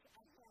yourselves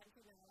a hand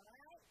tonight, all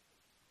right?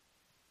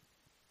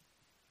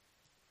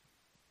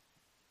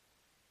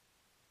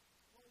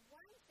 Well,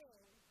 one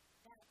thing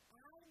that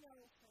I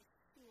know for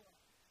sure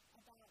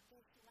about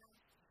this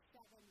last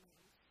 7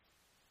 months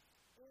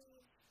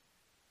is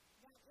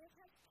that it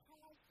has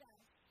caused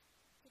us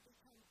to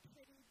become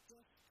pretty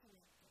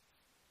disconnected.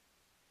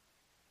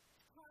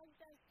 It's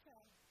caused us to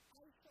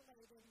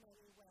isolate in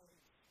many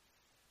ways.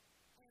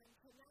 And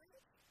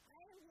tonight,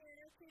 I am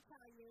here to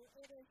tell you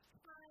it is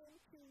time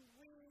to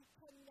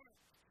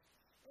reconnect.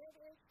 It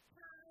is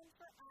time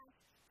for us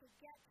to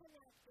get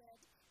connected.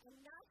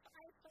 Enough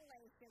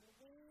isolation.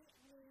 We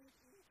need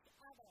each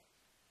other.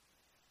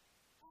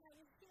 And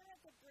here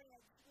at the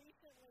Bridge,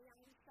 recently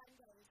on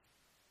Sundays,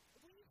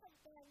 we have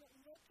been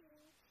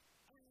looking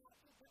at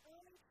the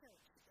early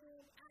church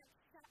in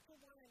Acts chapter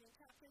 1 and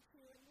chapter 2,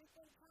 and we've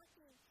been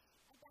talking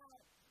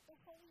about the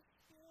Holy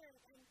Spirit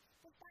and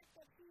the fact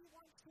that He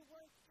wants to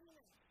work in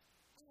us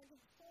and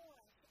for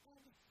us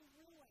and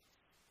through us.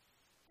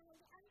 And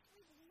as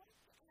we've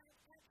looked at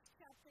Acts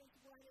chapters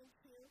 1 and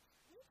 2,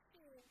 we've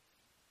seen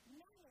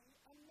many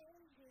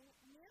amazing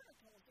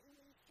miracles in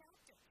these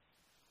chapters.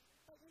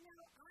 But you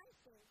know, I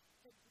think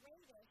the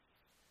greatest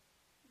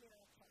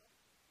miracle,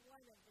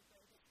 one of the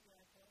greatest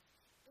miracles,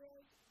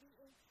 is the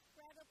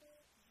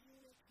incredible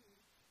unity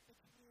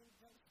between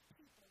those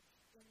people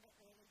in the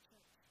early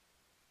church.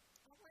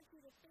 I want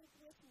you to think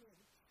with me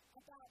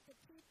about the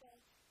people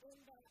in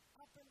the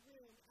upper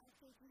room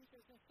after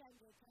Jesus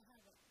ascended to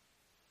heaven.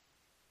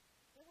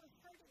 There were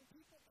hurting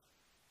people there.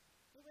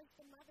 It was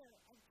the mother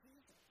of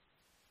Jesus.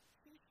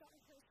 She saw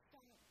her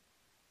son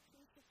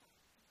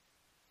crucified.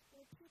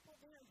 There were people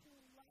there who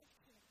loved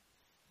Him,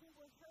 who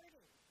were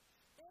hurting.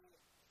 They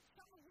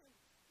saw Him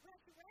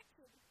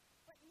resurrected,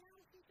 but now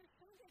He's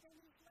ascended and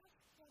He's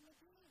left them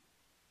again.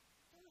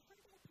 They were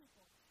hurting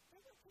people.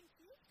 They were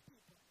confused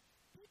people.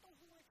 People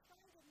who were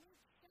trying to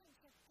make sense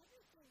of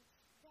everything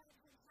that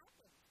had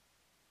happened.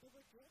 They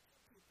were guilty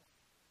people.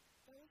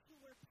 Those who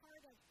were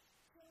part of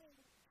killing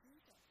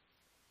Jesus.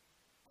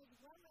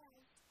 well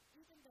as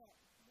even the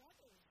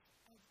brothers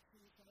of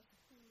Jesus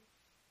who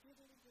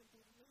didn't even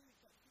believe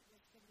that he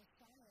was the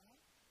Messiah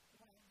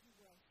while he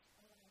was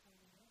alive on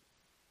the earth.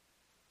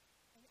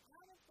 And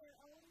out of their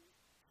own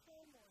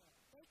turmoil,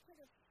 they could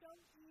have so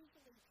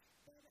easily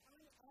been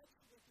on edge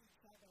with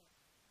each other,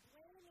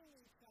 blaming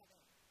each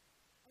other.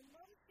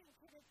 Emotion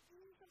could have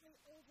easily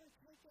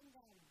overtaken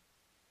them.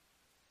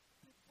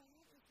 But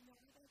that is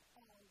not at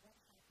all what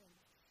happened.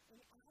 In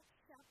Acts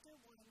chapter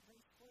 1,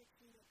 verse 14,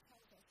 it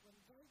tells us, when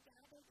they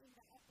gathered in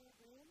the upper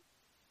room,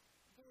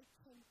 they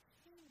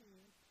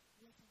continued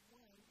with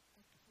one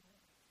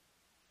accord.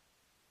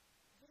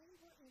 They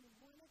were in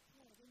one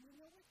accord. And you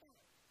know what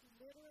that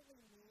literally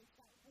means?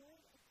 That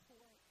word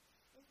accord.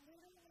 It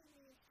literally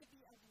means to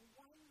be of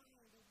one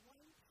mind, of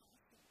one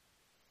passion.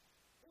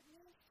 It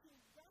means to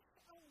rush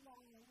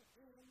along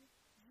in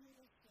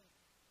unison.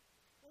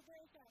 Where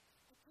there's a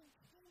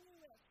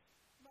continuous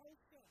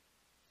motion.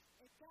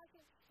 It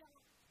doesn't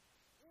stop.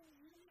 In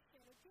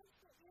unison, it gives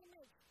the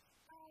image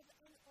of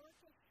an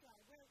orchestra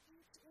where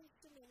each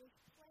instrument is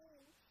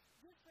playing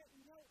different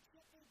notes,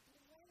 yet they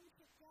blend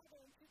together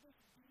into this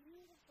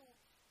beautiful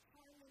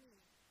harmony.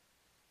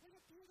 What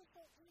a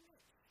beautiful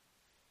image.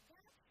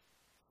 That's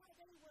how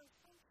they were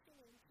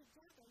functioning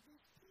together,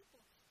 these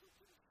people who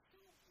could have so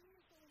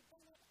easily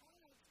been at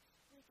odds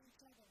with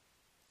each other.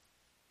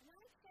 And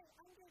I say,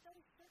 under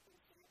those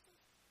circumstances,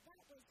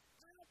 that was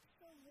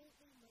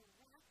absolutely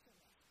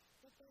miraculous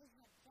that they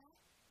had that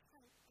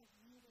type of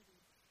unity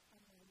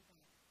among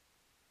them.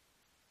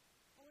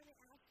 I want to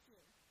ask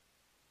you,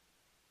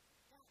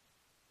 that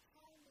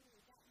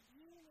harmony, that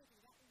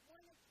unity, that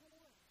one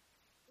accord,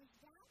 is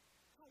that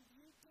how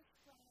you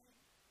describe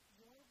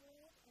your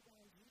world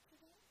around you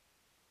today?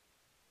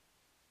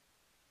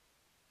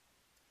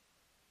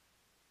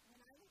 When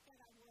I look at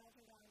our world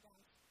around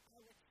us, I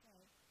would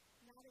say,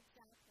 not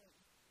exactly.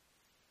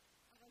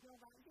 I don't know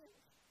about you.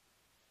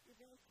 You're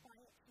very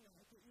quiet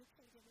tonight, but you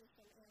can give me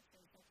some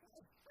answers, okay?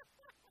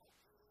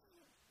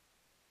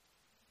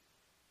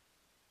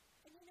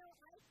 And you know,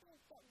 I think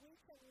that we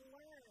can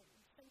learn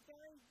some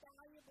very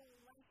valuable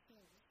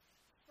lessons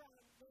from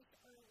this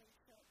early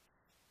church.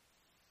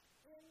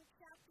 In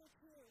chapter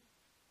 2,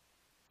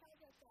 tells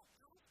us that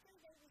after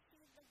they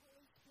received the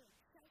Holy Spirit,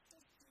 just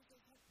as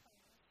Jesus had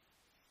promised,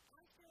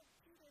 after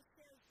Peter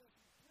shares this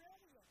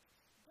brilliant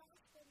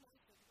gospel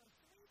message where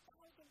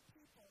 3,000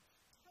 people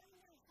turn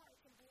their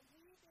hearts and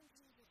believe in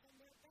Jesus and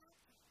they're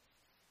baptized,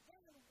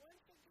 then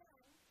once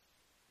again,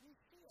 we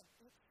see it.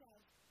 It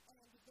says,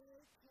 and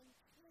they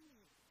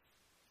continued.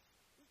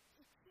 It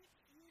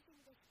keeps using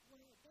this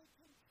word. They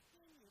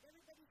continued.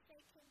 Everybody say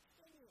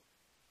continued.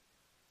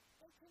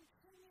 They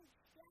continued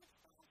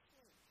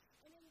steadfastly.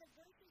 And in the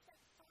verses that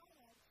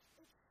follow,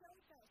 it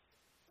shows us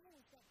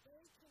things that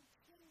they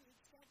continued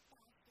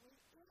steadfastly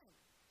in.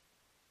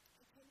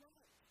 And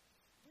tonight,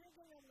 we're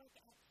going to look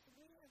at 3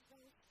 of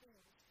those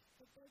things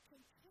that they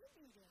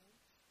continued in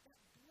that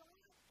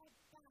brought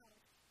about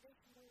this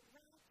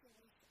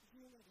miraculous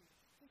unity.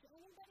 Does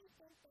anybody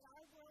think that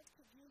our world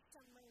could use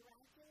some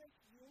miraculous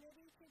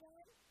unity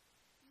today?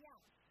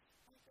 Yes,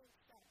 I think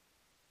so.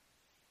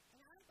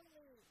 And I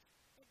believe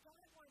that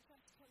God wants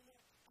us to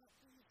look at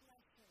these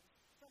lessons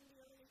from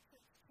the early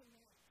church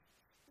tonight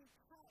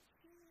because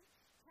He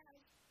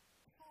has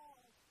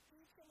called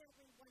each and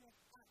every one of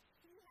us.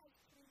 He has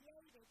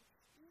created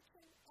each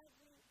and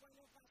every one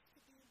of us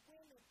to be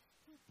women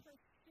who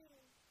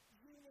pursue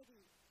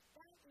unity.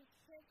 That is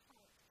His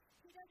heart.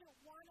 He doesn't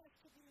want us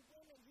to be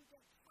women who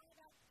get caught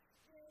up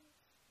in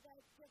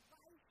the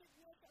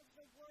divisiveness of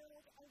the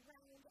world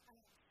around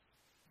us.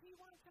 He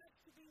wants us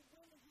to be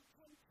women who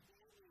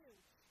continue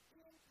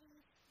in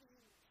these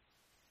things.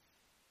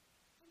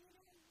 And you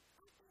know,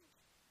 I think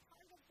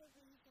part of the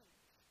reason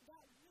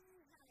that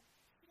we have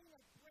seen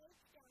a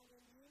breakdown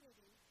in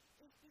unity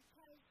is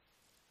because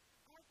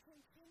our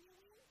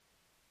continuing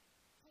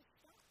has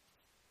stopped.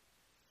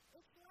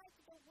 It's like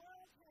the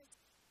world has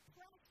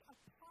pressed a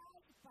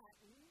pause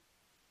button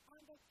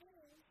on the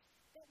things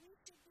that we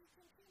should be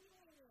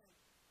continuing in.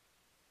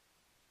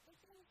 The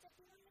things that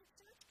the early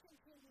church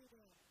continued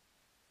in.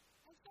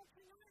 And so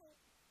tonight,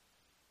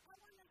 I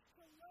want us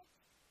to look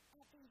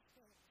at these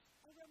things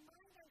and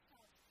remind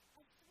ourselves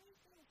of 3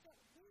 things that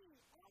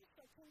we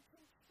also can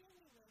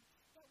continue in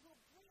that will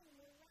bring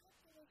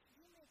miraculous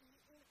unity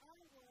in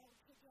our world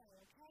today,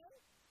 okay?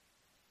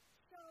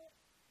 So,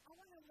 I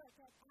want to look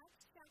at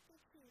Acts chapter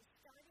 2,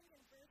 starting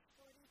in verse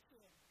 42.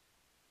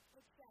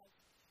 It says,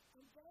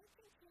 and they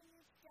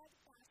continued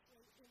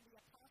steadfastly in the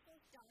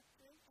apostles'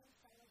 doctrine and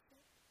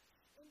fellowship,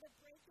 in the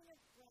breaking of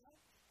bread,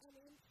 and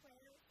in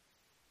prayer.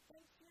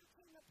 They fear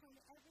came upon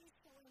every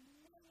soul, and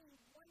many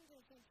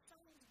wonders and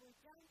signs were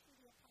done through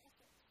the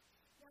apostles.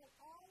 Now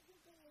all who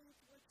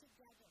believed were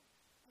together,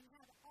 and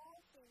had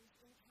all things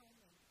in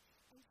common,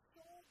 and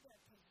sold their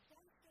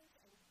possessions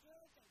and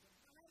goods, and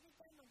divided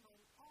them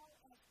among all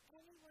as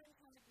anyone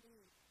had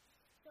need.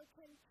 So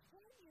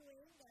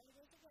continuing, there it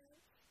is again,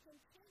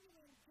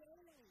 continuing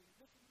daily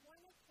with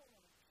one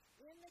accord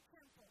in the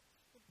temple,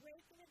 the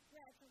breaking of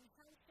bread from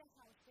house to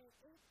house. They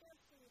ate their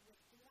food with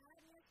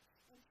gladness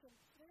and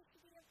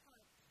simplicity of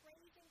heart,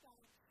 praising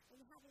God and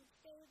having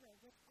favor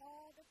with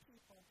all the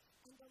people.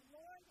 And the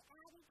Lord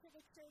added to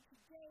the church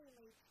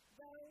daily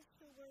those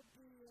who were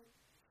being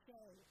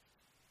saved.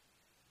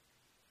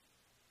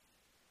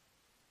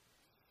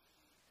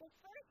 The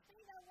first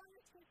thing I want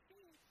us to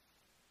see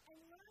and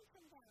learn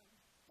from them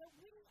that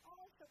we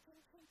also can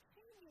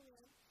continue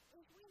in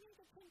is we need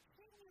to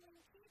continue in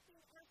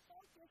keeping our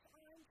focus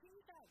on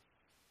Jesus.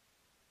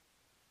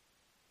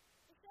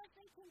 It says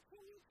they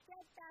continued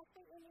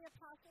steadfastly in the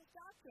apostles'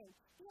 doctrine.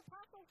 The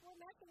apostles were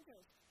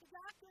messengers. The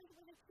doctrines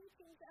were the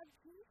teachings of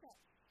Jesus.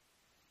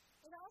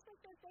 It also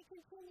says they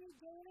continued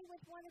daily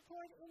with one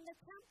accord in the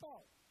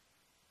temple.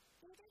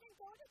 They didn't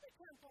go to the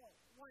temple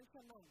once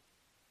a month.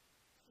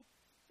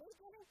 They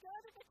didn't go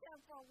to the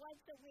temple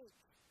once a week.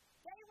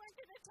 They went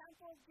to the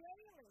temple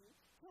daily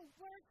to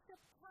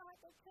worship God.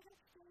 They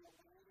couldn't stay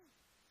away.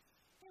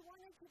 They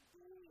wanted to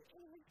be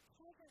in His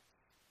presence.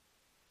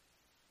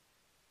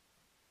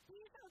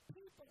 These are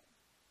people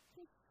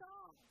who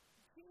saw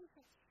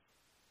Jesus.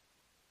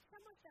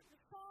 Some of them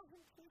saw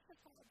Him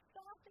crucified,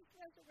 saw His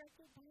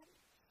resurrected body.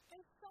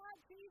 They saw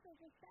Jesus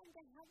ascend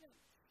to heaven.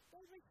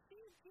 They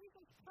received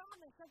Jesus'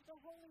 promise of the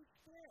Holy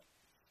Spirit.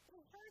 They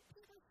heard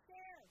Peter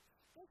share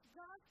this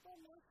gospel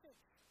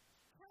message,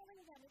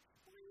 telling them,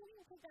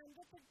 explaining to them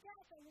that the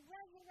death and the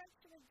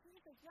resurrection of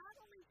Jesus not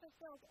only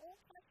fulfilled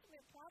Old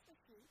Testament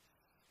prophecy,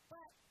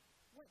 but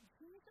what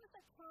Jesus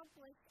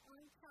accomplished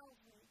on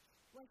Calvary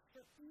was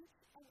for each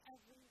and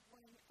every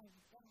one of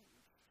them,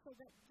 so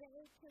that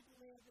they could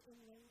live in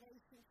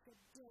relationship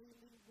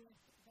daily with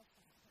the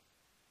Father.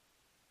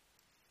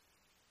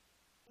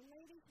 And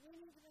ladies, we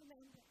need to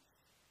remember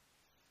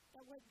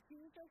that what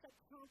Jesus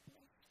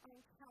accomplished on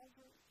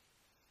Calvary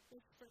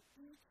is for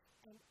each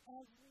and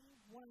every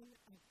one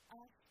of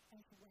us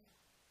as well.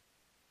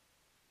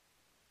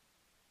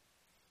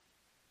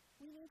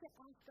 We need to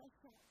ask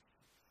ourselves,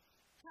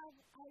 have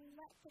I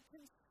let the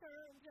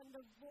concerns and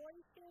the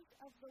voices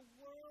of the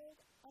world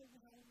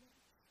around me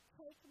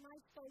take my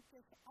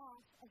focus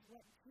off of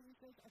what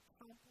Jesus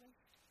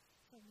accomplished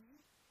for me?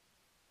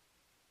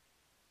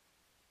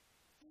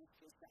 Ask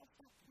yourself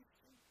that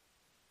question.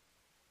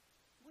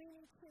 We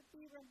need to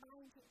be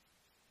reminded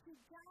He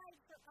died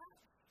for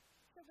us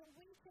so that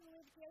we can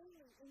live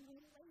daily in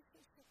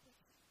relationship with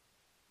Him.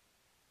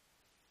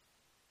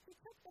 He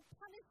took the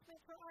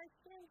punishment for our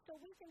sins so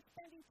we can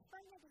spend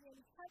eternity in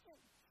heaven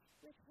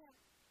with Him.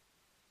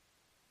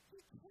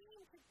 He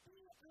came to be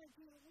our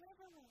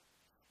deliverer,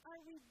 our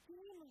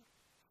redeemer,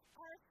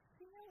 our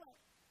healer,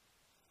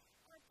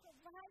 our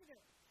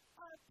provider,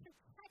 our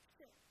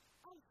protector,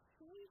 our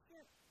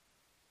savior.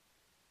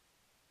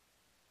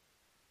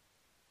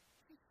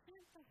 He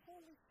sent the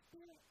Holy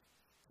Spirit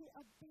to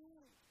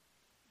abide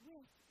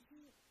with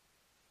you.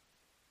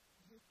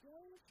 He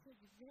gave His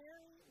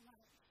very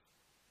life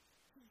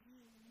to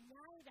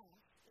unite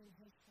us in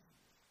His Son.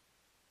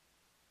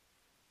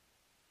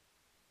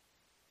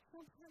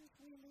 Sometimes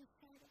we lose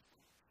sight of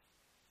that.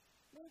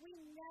 May we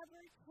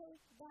never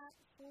take that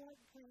for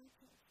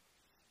granted.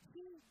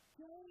 He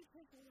gave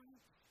His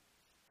life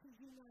to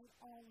unite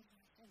all of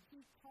us, and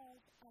He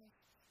calls us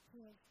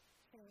His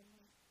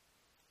family.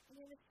 And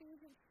in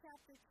Ephesians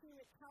chapter 2,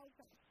 it tells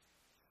us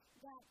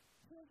that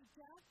His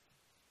death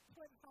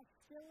put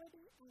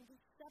hostility and the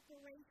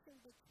separation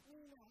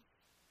between us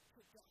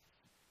to death.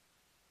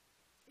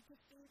 It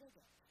defeated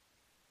it.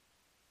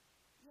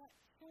 Yet,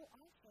 so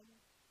often,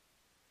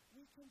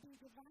 we can be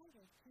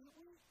divided, can't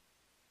we?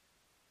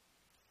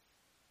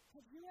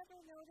 Have you ever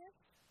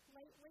noticed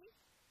lately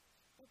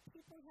that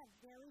people have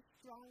very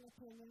strong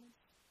opinions?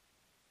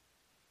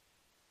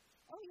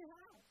 Oh, you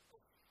have?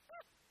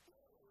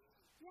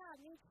 Yeah,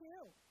 me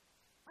too.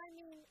 I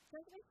mean,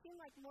 doesn't it seem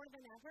like more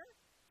than ever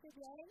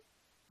today?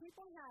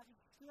 People have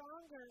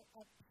stronger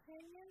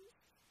opinions,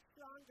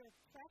 stronger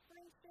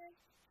preferences,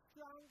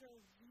 stronger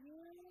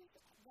views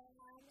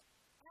than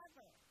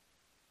ever.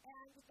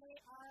 And they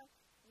are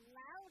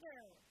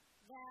louder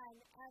than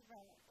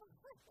ever.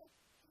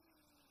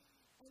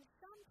 And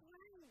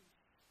sometimes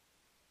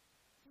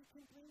we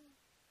can bring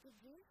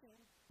division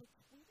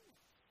between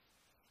us.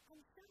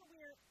 I'm sure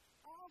we're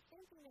all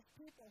thinking of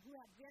people who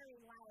have very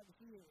loud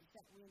views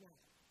that we know.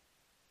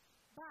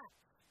 But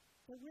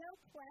the real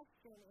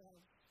question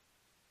is,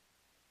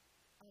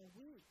 are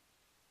we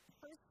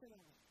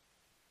personally,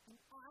 am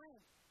I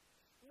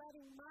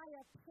letting my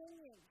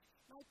opinions,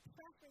 my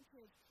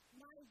preferences,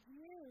 my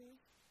views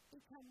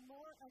become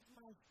more of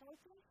my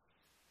focus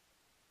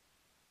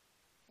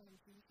than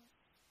Jesus?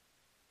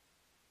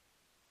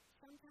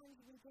 Sometimes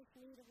we just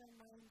need a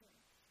reminder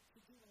to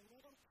do a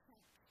little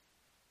check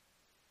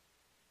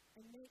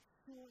and make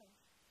sure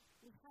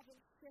we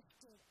haven't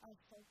shifted our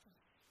focus.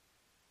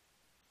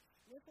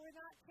 If we're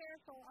not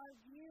careful, our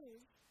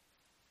views,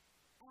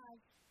 as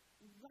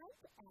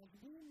right as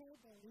we may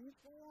believe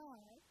they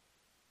are,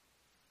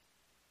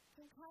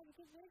 can cause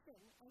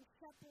division and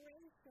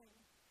separation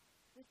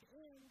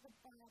within the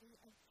body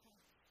of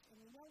Christ.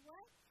 And you know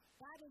what?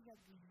 That is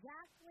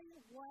exactly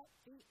what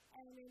the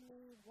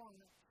enemy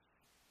wants.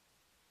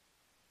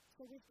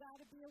 So we've got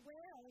to be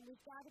aware and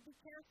we've got to be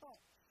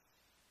careful.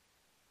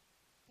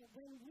 But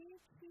when we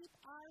keep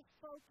our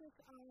focus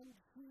on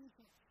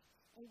Jesus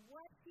and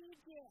what he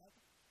did,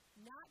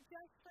 not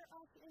just for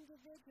us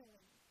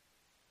individually,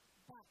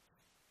 but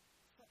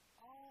for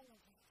all of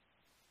us,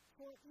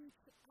 for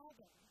each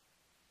other,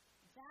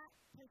 that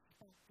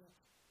perspective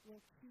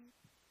will keep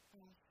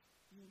us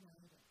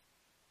united.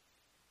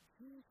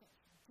 Jesus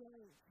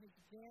gave his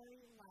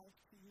very life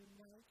to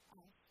unite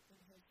us in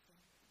his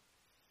family.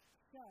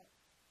 So,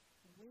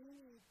 we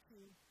need to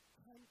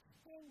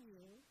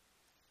continue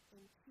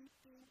in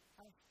keeping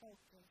our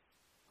focus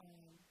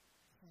on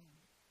him.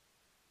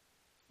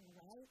 All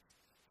right?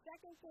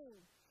 Second thing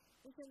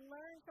we can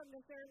learn from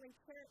this early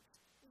church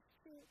is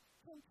to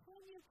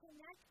continue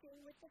connecting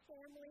with the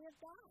family of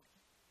God.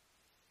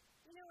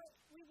 You know,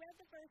 we read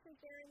the verses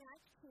there in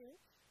Acts 2,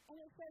 and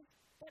it says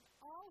that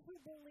all who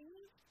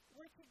believed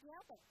were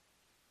together.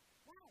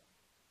 Wow.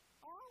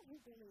 All who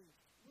believed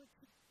were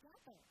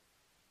together.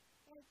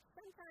 And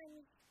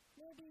sometimes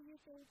maybe you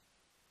think,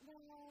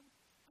 well,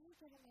 I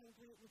get along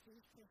great with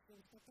these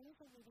Christians, but those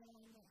over there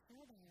I'm not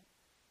sure about.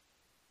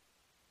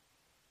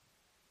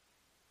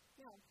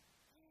 No.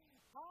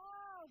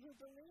 All who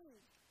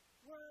believed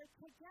were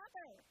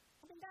together.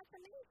 I mean, that's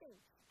amazing.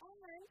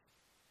 And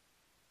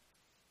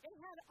they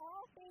had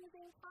all things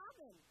in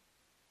common.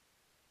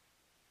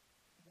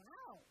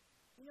 Wow.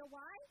 You know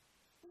why?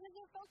 Because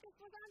their focus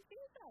was on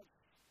Jesus.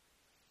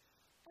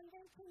 And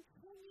they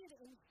continued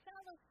in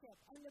fellowship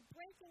and the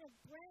breaking of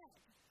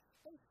bread.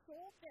 They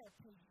sold their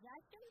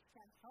possessions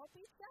to help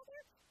each other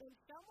when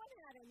someone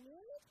had a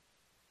need.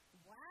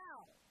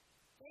 Wow.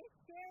 They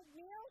shared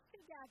meals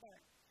together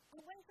and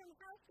went from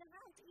house to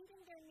house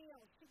eating their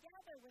meals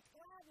together with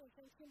gladness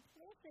and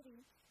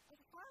simplicity of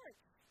heart.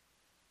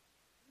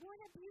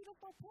 What a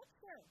beautiful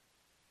picture.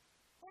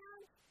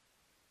 And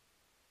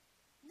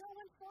no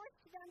one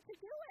forced them to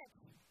do it.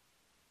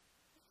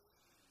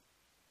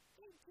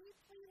 They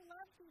deeply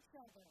loved each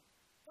other.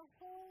 The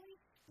Holy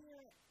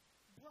Spirit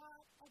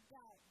brought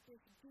about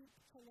this deep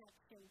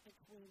connection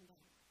between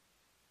them.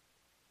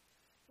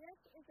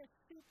 This is a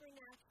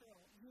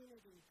supernatural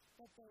unity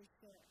that they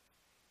share.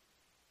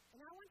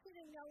 And I want you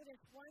to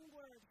notice one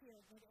word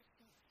here that it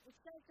says. It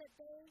says that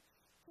they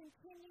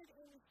continued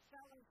in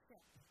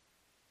fellowship.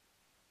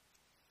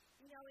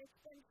 You know, it's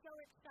been so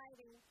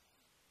exciting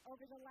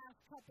over the last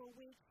couple of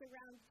weeks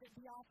around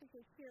the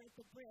offices here at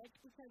the Bridge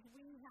because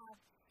we have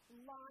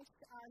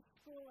launched our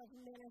School of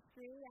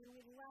Ministry and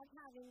we love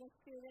having the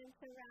students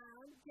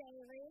around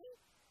daily.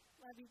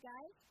 Love you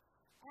guys.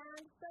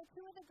 And so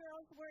two of the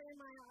girls were in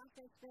my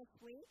office this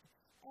week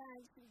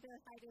and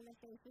they're hiding their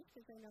faces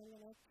because they know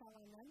you're not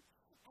telling them.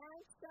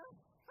 And so,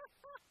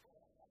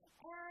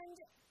 and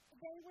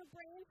they were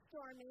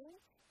brainstorming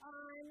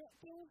on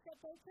things that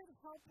they could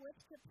help with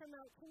to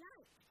promote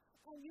tonight.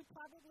 And you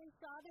probably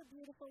saw their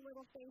beautiful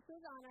little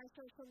faces on our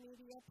social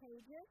media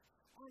pages.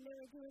 And they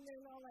were doing their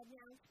little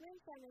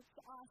announcements, and it's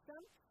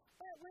awesome.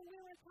 But when we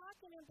were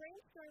talking and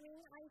brainstorming,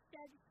 I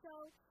said,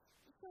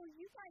 so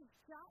you guys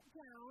jot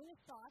down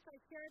thoughts. I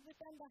shared with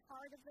them the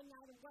heart of the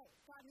matter, what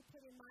God had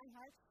put in my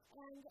heart.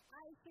 And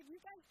I said, you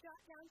guys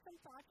jot down some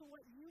thoughts on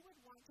what you would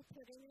want to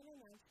put in an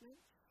announcement.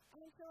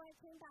 And so I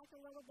came back a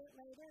little bit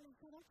later, and I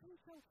said, okay,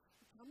 so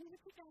tell me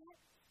what you got.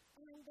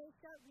 And they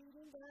start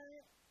reading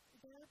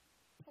their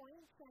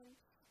points,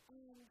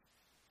 and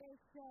they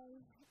say,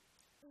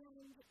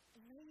 and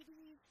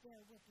ladies, there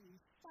will be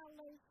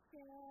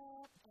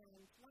fellowship,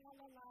 and la,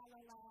 la, la, la,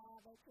 la,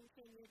 they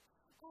continued.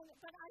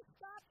 But I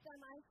stopped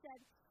them, I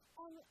said,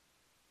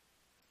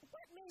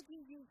 what made you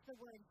use the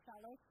word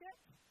fellowship?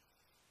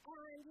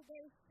 And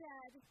they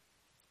said,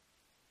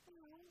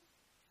 well,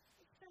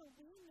 it's so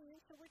weird,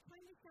 so we're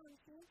trying to sound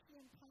fancy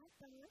and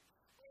popular.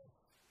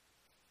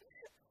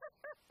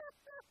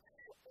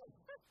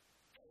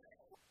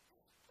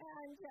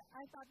 And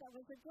I thought that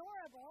was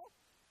adorable.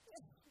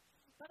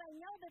 But I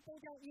know that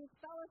they don't use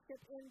fellowship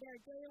in their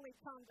daily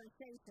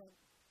conversation.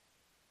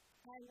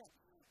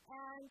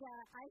 And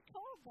I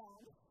told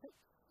them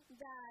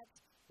that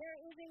there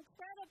is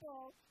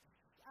incredible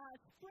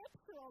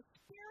scriptural,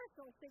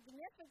 spiritual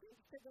significance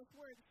to this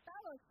word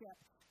fellowship.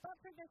 But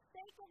for the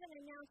sake of an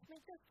announcement,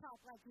 just talk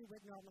like you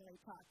would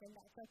normally talk, and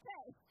that's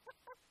okay.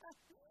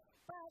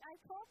 But I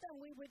told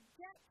them we would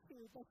get to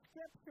the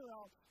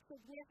scriptural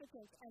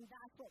significance, and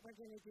that's what we're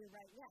going to do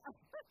right now.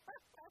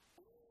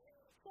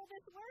 So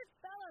this word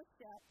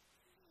fellowship,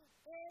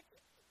 it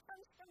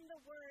comes from the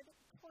word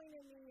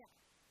koinonia.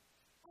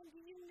 And do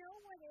you know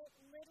what it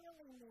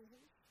literally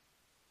means?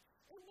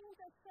 It means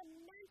a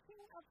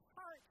cementing of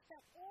hearts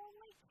that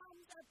only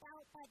comes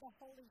about by the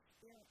Holy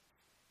Spirit.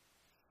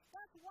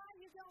 That's why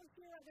you don't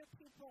hear other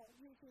people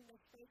using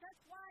this phrase.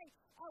 That's why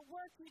at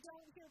work you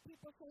don't hear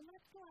people say,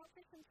 let's go out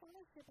for some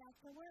fellowship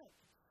after work.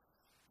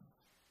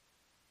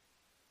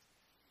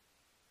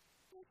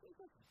 This is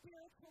a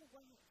spiritual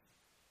way.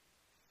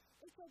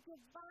 It's a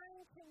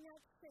divine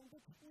connection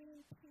between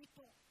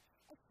people,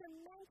 a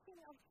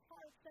cementing of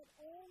hearts that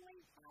only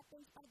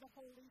happens by the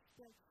Holy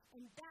Spirit.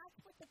 And that's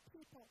what the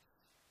people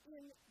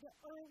in the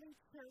early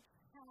church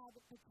had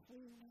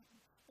between them.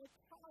 It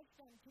caused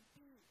them to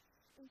be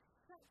in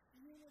such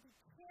unity,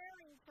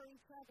 caring for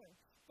each other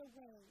the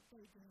way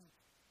they did.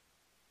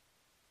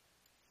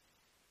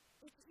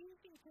 It's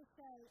easy to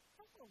say,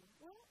 oh,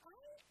 well,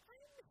 I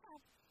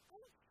have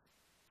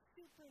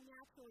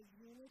supernatural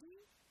unity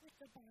with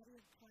the body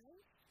of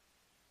Christ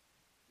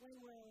when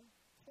we're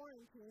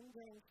quarantined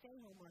during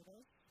stay-home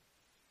orders.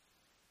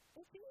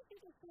 It's easy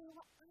to say,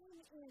 well, I'm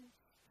in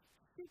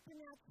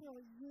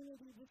supernatural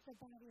unity with the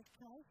body of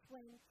Christ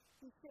when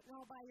you're sitting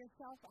all by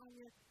yourself on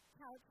your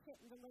couch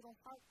hitting the little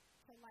heart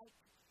to like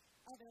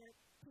other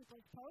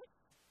people's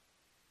posts.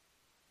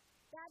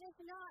 That is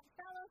not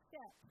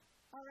fellowship,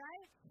 all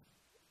right?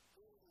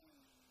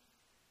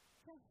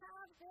 To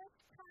have this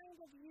kind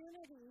of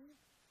unity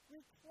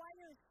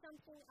requires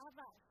something of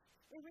us.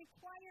 It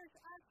requires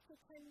us to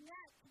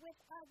connect with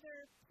other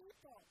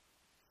people.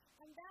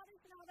 And that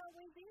is not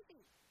always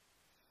easy.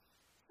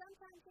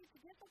 Sometimes it's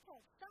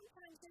difficult.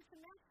 Sometimes it's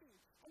messy.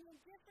 And in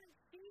different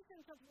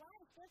seasons of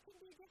life, there can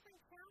be different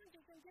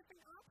challenges and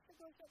different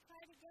obstacles that try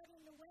to get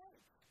in the way.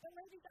 But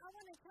ladies, I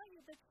want to tell you,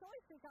 the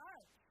choice is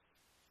ours.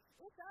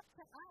 It's up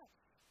to us.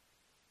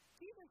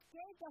 Jesus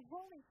gave the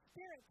Holy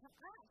Spirit to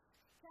us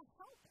to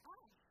help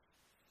us.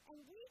 And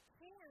we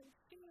can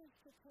choose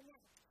to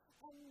connect.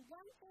 And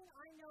one thing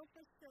I know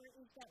for sure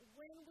is that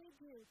when we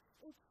do,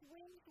 it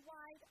swings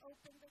wide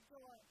open the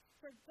door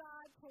for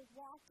God to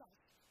walk us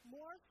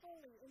more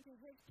fully into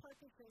His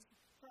purposes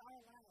for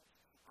our lives.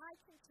 I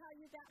can tell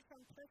you that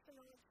from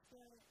personal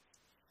experience.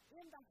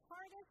 In the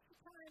hardest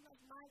time of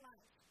my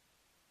life,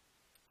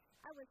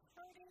 I was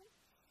hurting.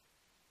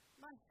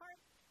 My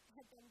heart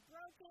had been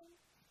broken.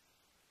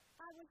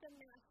 I was a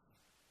mess.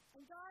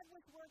 And God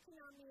was working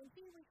on me, and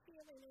He was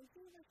healing, and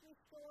He was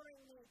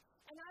restoring me.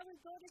 And I would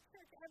go to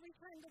church every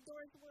time the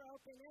doors were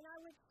open, and I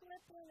would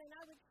slip in, and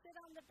I would sit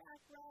on the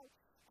back row,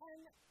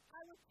 and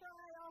I would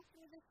cry all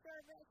through the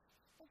service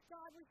as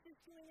God was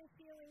just doing a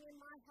healing in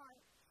my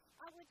heart.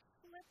 I would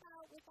slip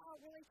out without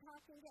really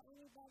talking to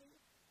anybody.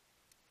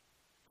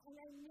 And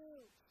I knew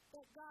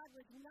that God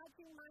was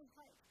nudging my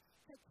heart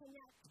to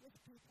connect with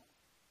people.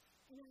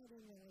 And I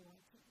didn't really want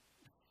to.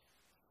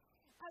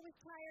 I was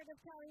tired of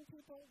telling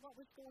people what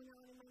was going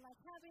on in my life,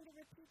 having to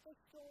repeat the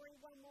story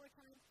one more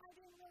time. I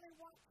didn't really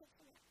want to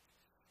connect.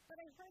 But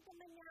I heard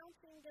them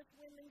announcing this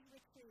women's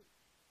retreat.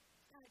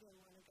 I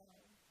didn't want to go.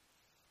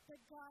 But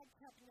God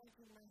kept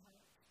nudging my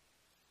heart.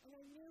 And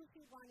I knew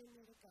He wanted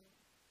me to go.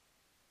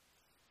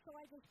 So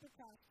I just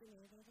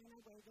procrastinated, and I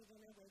waited,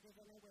 and I waited,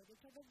 and I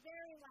waited till the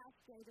very last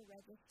day to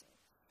register.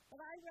 But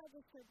I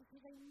registered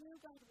because I knew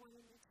God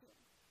wanted me to.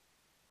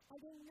 I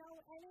didn't know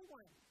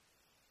anyone.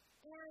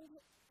 And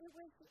it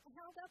was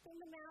held up in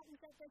the mountains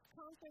at this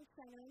conference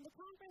center. And the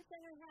conference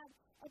center had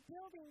a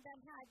building that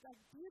had like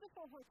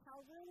beautiful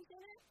hotel rooms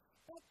in it.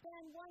 But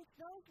then once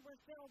those were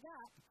filled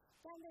up,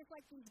 then there's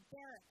like these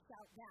barracks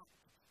out back,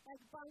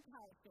 like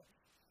bunkhouses.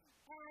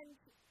 And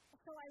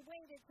so I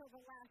waited till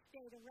the last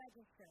day to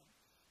register.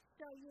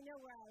 So you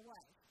know where I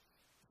was.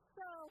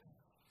 So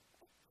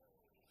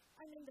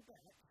I'm in the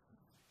barracks.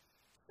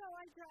 So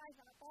I drive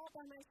up all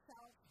by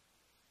myself.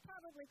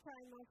 Probably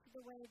crying most of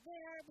the way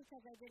there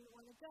because I didn't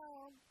want to go.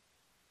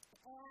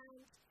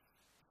 And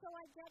so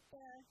I get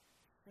there,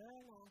 sure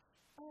enough,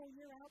 oh,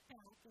 you're out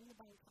back in the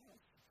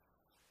bunkhouse.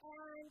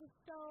 And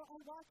so I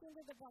walk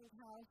into the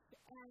bunkhouse,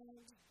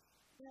 and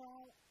they're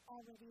all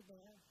already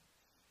there.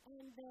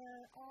 And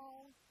they're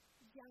all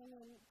young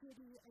and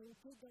giddy and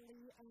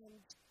giggly and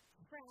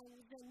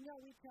friends and know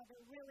each other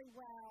really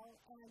well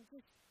and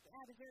just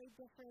at a very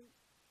different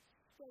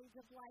stage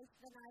of life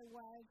than I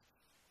was.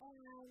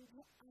 And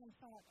I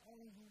thought,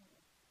 oh,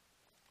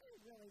 I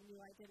really knew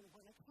I didn't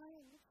want to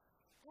come.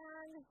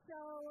 And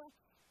so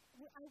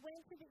I went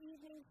to the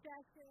evening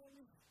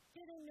session,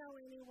 didn't know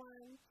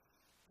anyone,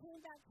 came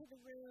back to the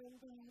room,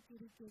 they had to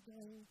be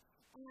giggling.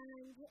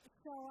 And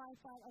so I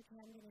thought, okay,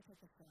 I'm going to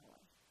take a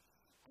shower.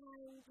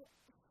 And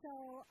so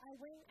I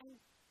went and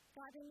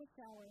got in the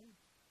shower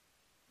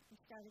and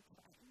started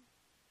crying.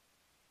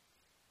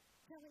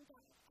 Telling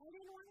God, I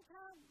didn't want to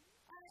come.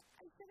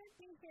 I shouldn't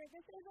be here.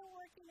 This isn't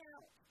working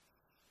out.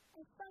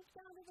 I sunk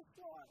down to the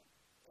floor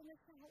in the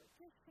shower,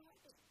 just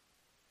sobbing.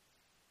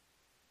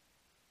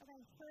 But I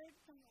heard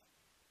God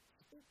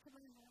speak to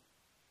my heart.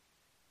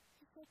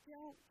 He said,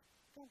 don't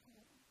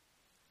home.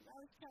 And I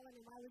was telling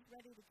him I was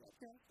ready to get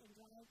dressed and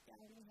drive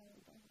down the hill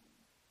and go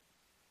home.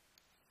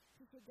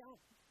 He said,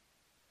 don't.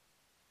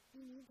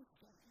 You need to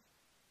stay.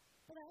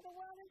 But I don't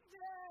want to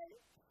stay.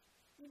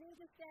 You need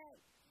to stay.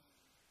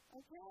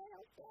 Okay,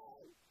 I'll stay.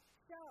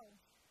 So,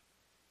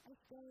 I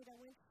stayed, I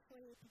went to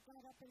sleep, got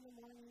up in the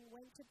morning,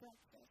 went to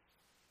breakfast.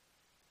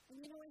 And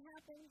you know what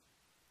happened?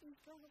 These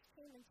girls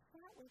came and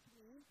sat with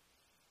me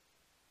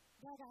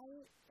that I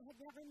had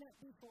never met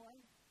before.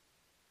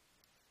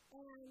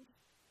 And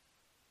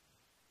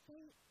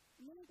they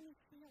made me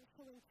feel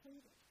so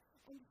included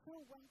and so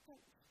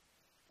welcome.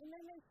 And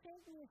then they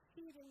saved me a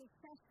seat in the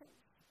session.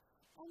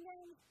 And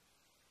then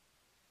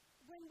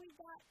when we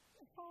got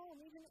home,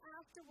 even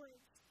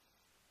afterwards,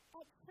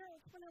 at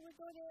church, when I would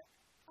go to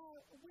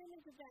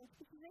women's events,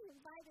 because they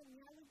invited me,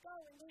 I would go,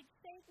 and they'd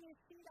save me a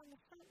seat on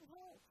the front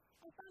row.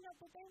 I found out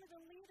that they were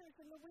the leaders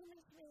in the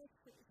women's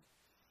ministry.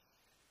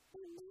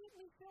 They made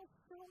me feel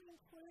so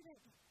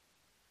included.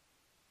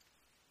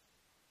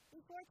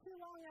 Before too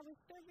long, I was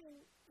serving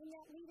in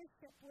that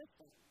leadership with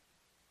them.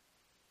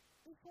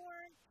 Before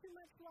too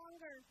much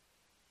longer,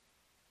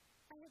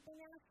 I had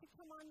been asked to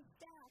come on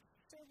staff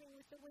serving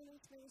with the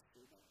women's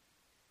ministry there.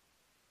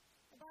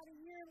 About a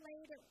year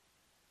later,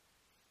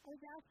 I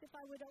was asked if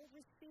I would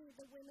oversee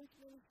the women's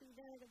ministry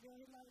there at a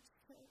very large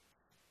church.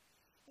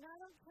 And I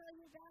don't tell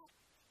you that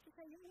to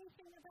tell you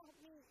anything about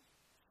me.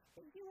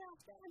 But you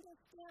have to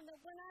understand that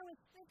when I was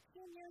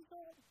 15 years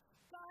old,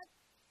 God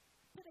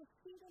put a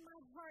seed in my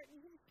heart, and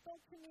He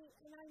spoke to me,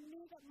 and I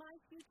knew that my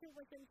future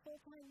was in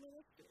full-time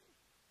ministry.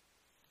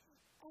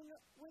 And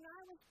when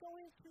I was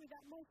going through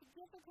that most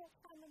difficult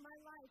time of my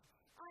life,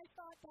 I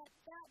thought that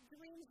that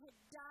dream had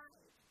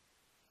died.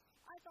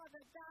 I thought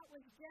that that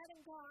was dead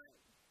and gone.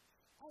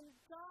 And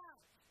God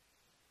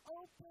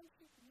opened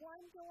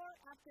one door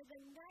after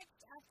the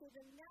next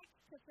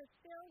to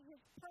fulfill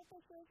His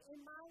purposes in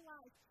my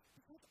life,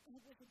 because I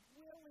was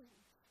willing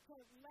to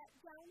let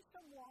down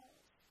some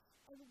walls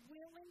and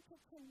willing to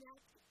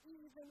connect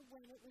even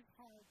when it was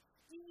hard,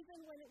 even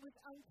when it was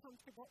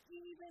uncomfortable,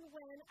 even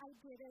when I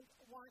didn't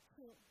want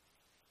to.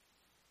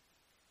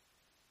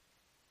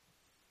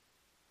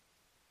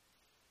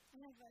 I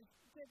have a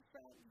good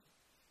friend.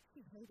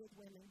 She hated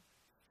women.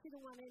 She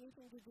didn't want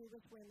anything to do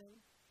with women.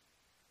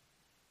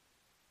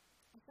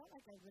 I felt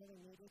like I really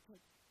needed to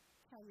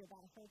tell you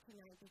about her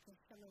tonight, because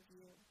some of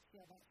you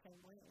feel that same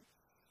way.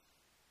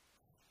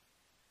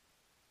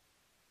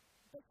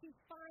 But she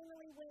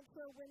finally went to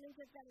a women's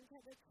event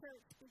at a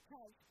church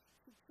because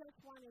she just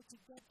wanted to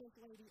get this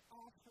lady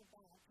off her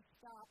back, to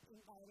stop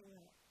inviting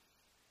her.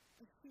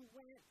 And she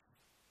went,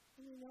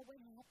 and you know what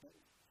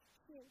happened?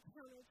 She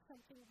encountered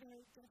something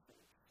very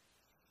different.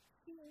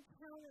 She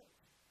encountered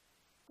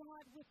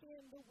God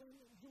within the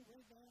women who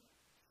were there.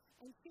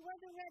 And she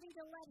wasn't ready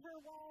to let her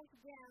walls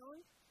down,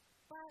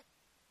 but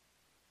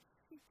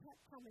she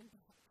kept coming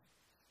back.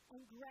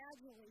 And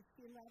gradually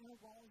she let her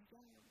walls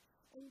down.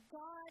 And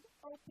God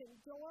opened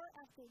door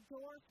after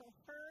door for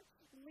her,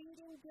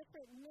 leading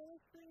different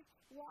ministries,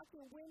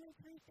 walking women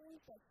through things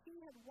that she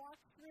had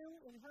walked through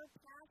in her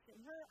past and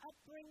her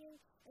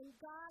upbringing. And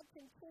God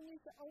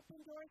continues to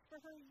open doors for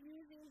her,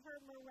 using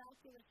her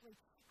miraculously.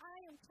 I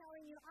am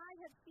telling you, I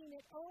have seen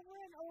it over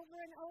and over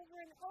and over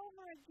and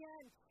over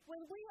again.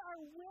 When we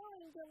are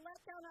willing to let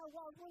down our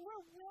walls, when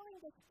we're willing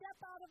to step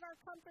out of our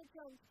comfort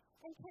zones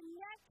and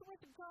connect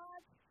with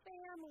God's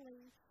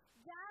family,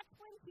 that's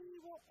when He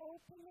will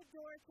open the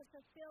door to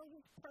fulfill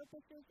His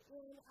purposes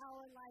in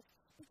our life.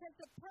 Because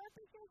the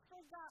purposes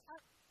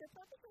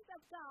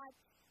of God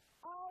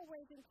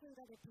always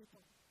include other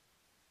people.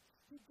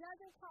 He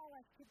doesn't call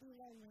us to be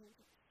lone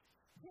rangers.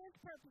 His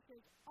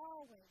purposes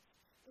always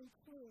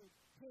include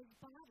His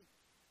body,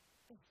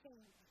 the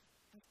family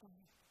of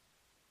God.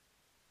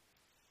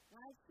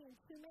 I've seen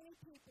too many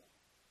people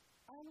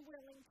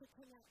unwilling to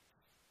connect,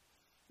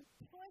 to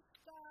push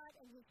God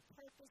and His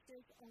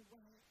purposes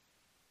away.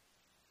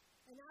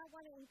 And I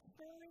want to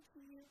encourage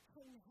you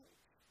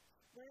tonight,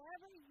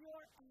 wherever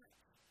you're at,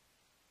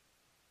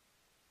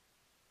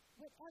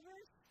 whatever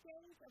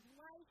stage of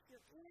life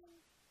you're in,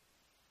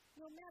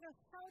 no matter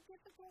how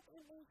difficult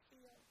it may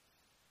feel,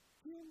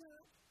 do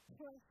not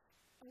push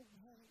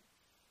away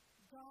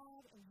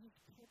God and His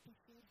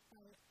purposes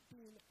by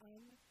being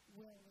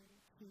unwilling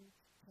to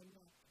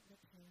connect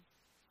with His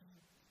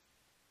family.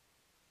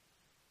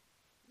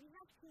 We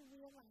have to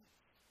realize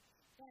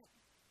that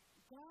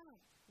God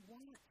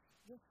wants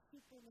this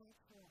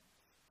supernatural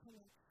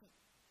connection.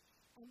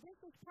 And this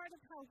is part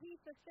of how He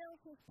fulfills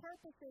His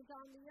purposes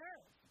on the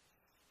earth.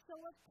 So,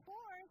 of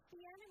course, the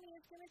enemy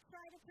is going to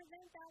try to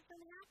prevent that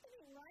from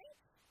happening, right?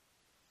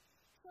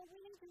 So we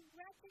need to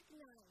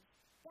recognize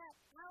that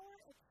our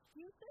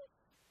excuses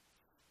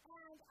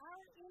and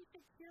our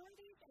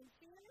insecurities and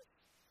fears,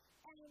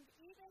 and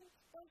even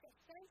those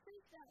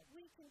offenses that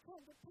we can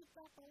tend to pick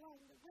up along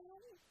the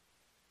way,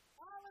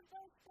 all of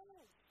those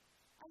things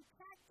are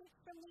tactics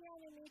from the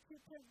enemy to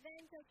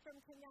prevent us from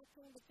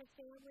connecting with the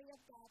family of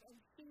God and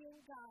seeing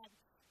God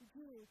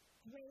do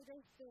greater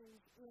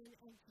things in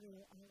and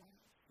through our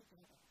lives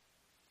together.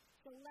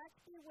 So let's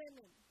be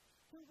women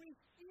who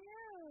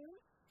refuse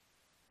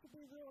to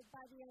be ruled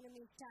by the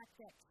enemy's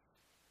tactics.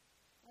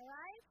 All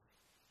right?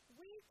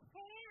 We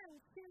can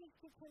choose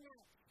to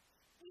connect,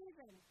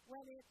 even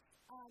when it's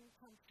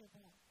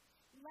uncomfortable.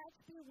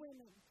 Let's be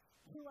women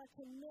who are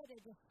committed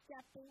to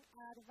stepping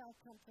out of our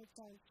comfort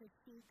zones to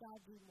see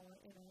God do more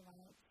in our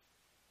lives.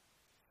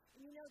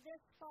 You know,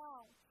 this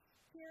fall,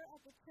 here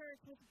at the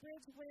church with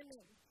Bridge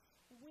Women,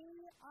 we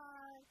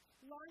are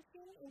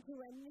launching into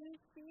a new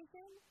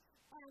season.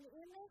 And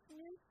in this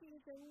new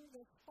season,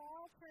 this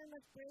fall term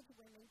of Bridge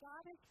Women,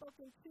 God has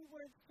spoken 2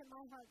 words to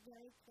my heart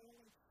very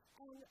clearly.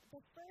 And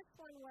the first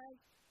one was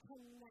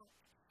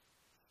connect.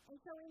 And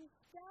so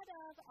instead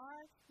of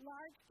our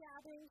large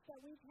gatherings that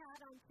we've had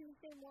on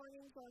Tuesday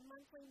mornings or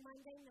monthly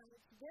Monday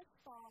nights this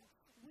fall,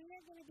 we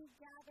are going to be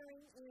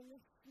gathering in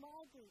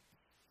small groups.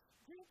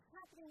 Groups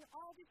happening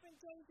all different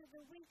days of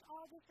the week,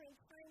 all different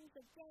times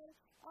of day,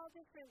 all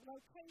different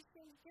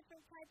locations,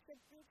 different types of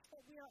groups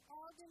that we are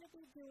all going to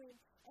be doing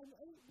an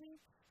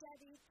 8-week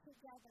study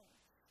together.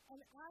 And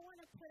I want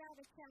to put out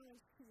a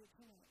challenge to you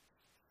tonight.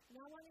 And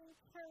I want to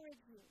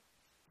encourage you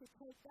to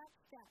take that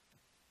step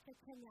to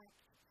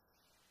connect.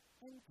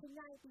 And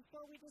tonight,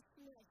 before we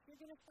dismiss,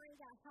 you're going to find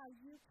out how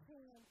you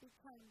can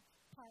become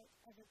part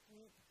of a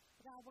group.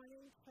 But I want to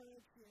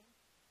encourage you,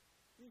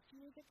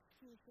 refuse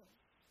excuses,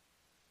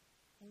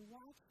 and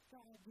watch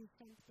God do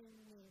something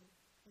new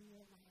in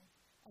your life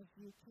as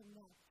you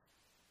connect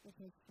with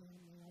His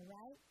family, all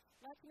right?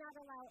 Let's not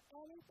allow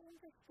anything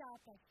to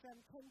stop us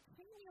from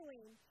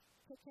continuing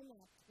to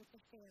connect with the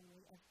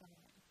family of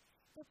God.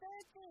 The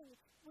third thing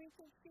we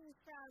can see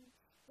from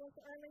this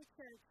early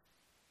church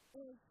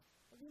is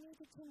we need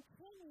to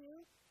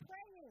continue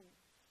praying.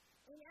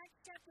 In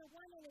Acts chapter 1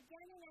 and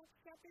again in Acts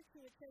chapter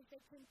 2, it says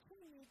they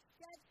continued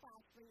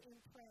steadfastly in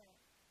prayer.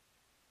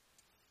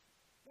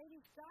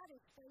 Ladies, God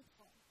is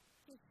faithful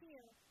to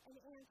hear and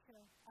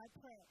answer our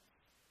prayers.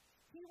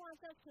 He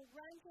wants us to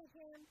run to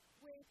Him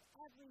with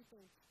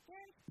everything.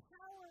 There is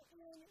power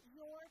in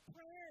your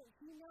prayers.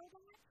 You know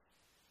that?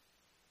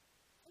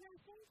 And I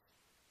think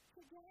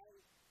today,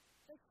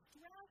 the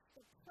stress,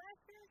 the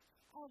pressure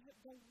of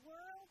the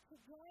world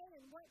today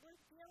and what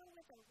we're dealing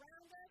with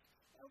around us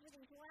over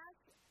these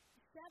last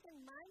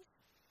 7 months,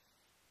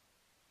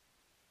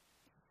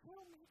 so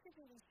much of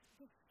it is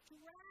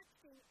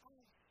distracting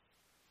us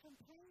from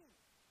praying.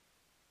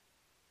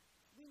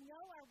 We know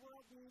our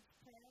world needs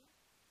prayer,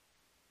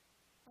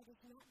 but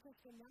it's not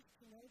just enough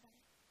to know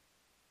that.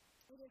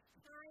 It is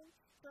time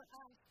for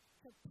us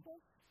to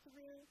push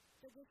through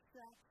the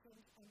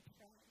distractions and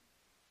pray.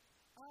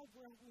 Our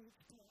world needs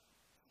prayer.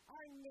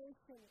 Our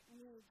nation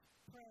needs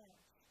prayer.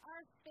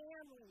 Our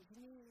families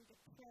need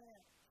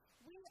prayer.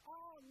 We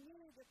all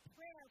need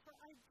prayer for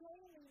our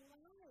daily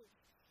lives.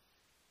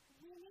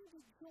 We need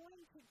to join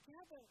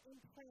together in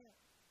prayer.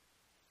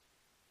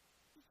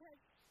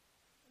 Because,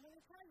 I'm going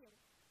to tell you,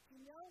 you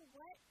know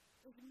what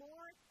is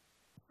more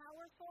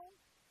powerful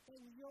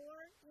than your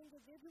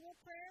individual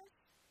prayers?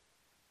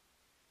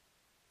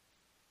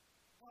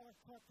 Our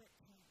corporate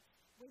prayers.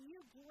 When you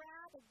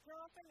grab a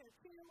girlfriend or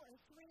 2 or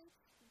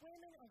 3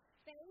 women of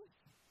faith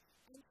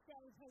and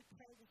say, hey,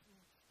 pray with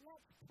me.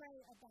 Let's pray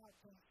about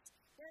this.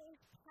 There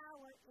is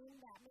power in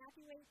that.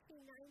 Matthew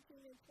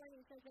 18:19 and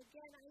 20 says,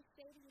 again, I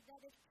say to you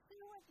that if 2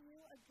 of you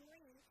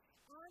agree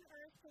on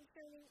earth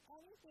concerning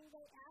anything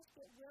they ask,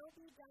 it will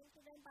be done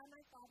for them by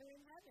my Father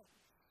in heaven.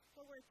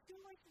 For where 2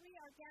 or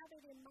 3 are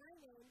gathered in my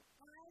name,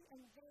 I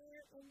am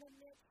there in the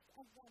midst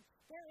of them.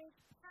 There is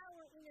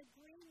power in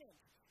agreement.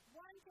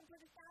 1 can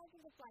put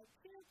 1,000 to flight.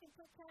 2 can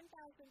put 10,000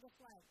 to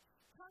flight.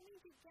 Coming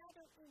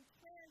together in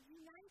prayer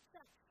unites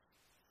us.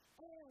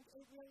 And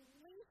it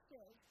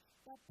releases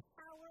the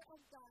power of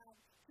God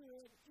to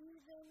an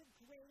even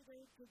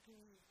greater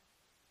degree.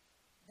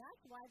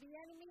 That's why the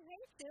enemy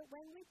hates it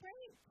when we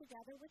pray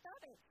together with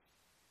others.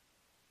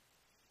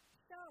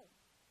 So,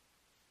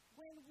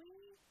 when we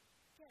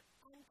get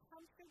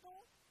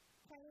uncomfortable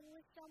praying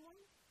with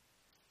someone,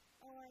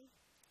 or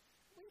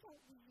we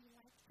don't really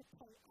like to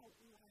pray out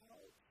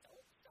loud so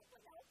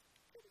someone else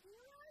can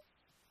hear us,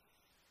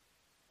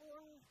 or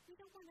we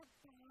don't want to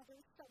bother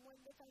someone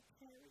with our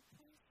prayer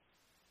request,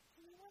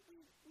 you know what we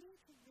need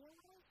to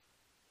realize?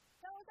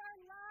 Those are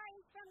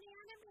lies from the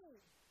enemy.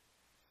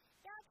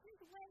 That's his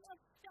way of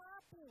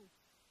stopping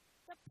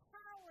the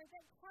power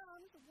that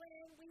comes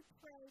when we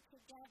pray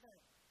together.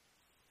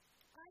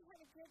 I had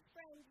a good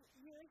friend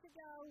years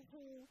ago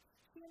who,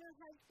 she and her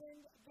husband,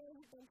 they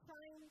had been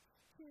trying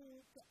to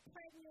get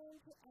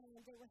pregnant and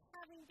they were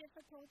having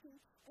difficulty.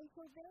 And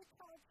so they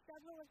called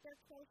several of their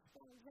close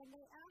friends and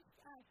they asked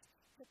us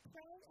to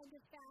pray and to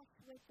fast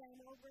with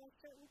them over a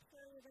certain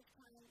period of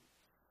time.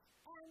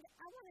 And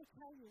I want to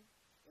tell you,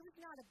 it was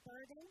not a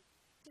burden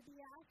to be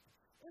asked.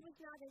 It was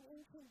not an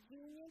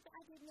inconvenience.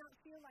 I did not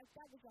feel like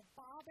that was a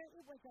bother.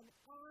 It was an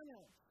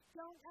honor.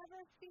 Don't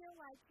ever feel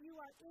like you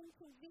are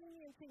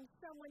inconveniencing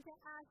someone to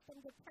ask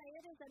them to pray.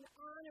 It is an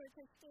honor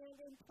to stand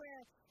in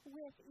prayer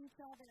with each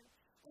other.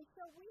 And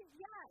so we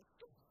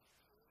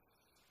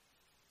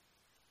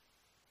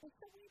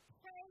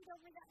prayed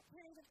over that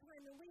period of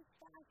time and we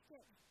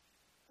fasted.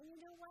 And you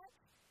know what?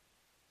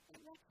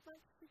 The next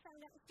month she found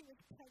out she was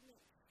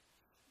pregnant.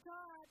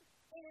 God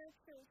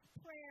answers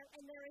prayer,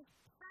 and there is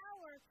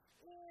power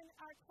in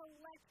our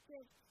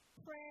collective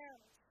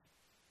prayers.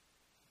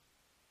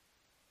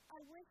 I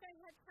wish I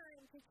had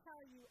time to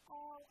tell you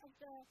all of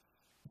the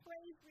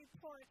praise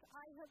reports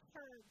I have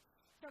heard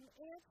from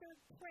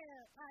answered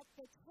prayer at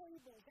the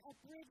tables at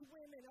Bridge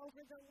Women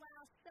over the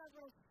last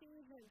several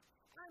seasons.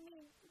 I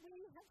mean, we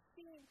have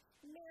seen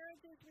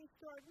marriages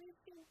restored. We've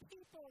seen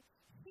people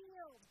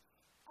healed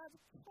of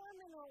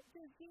terminal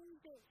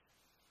diseases.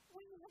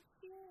 We have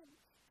seen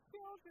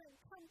children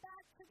come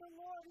back to the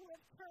Lord who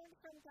have turned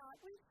from God.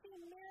 We've seen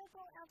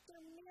miracle after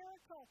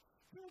miracle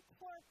through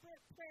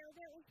corporate prayer.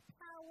 There is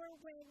power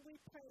when we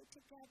pray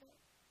together.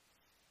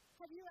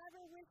 Have you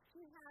ever wished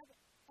you had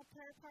a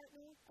prayer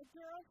partner, a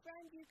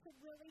girlfriend you could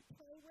really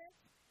pray with?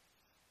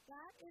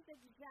 That is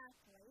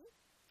exactly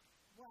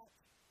what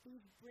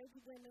these Bridge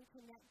Women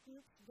Connect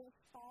groups this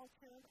fall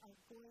term are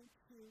going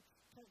to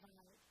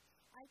provide.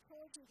 I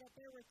told you that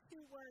there were 2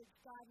 words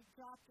God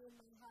dropped in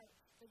my heart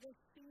for this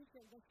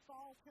season, this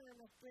fall term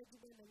of Bridge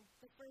Women.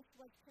 The first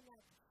was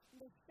connect.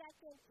 And the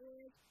second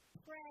is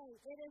pray.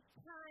 It is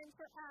time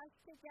for us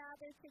to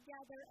gather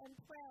together and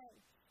pray.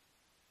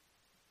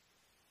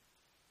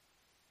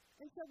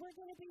 And so we're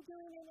going to be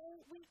doing an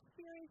 8-week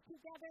series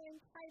together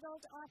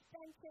entitled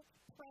Authentic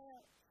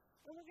Prayer.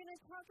 And we're going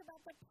to talk about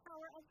the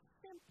power of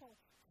simple,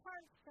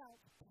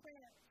 heartfelt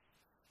prayer.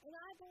 And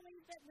I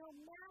believe that no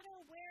matter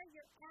where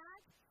you're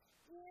at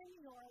in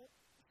your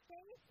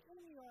faith,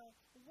 in your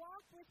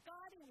walk with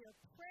God, in your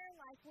prayer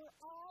life, we're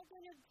all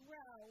going to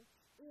grow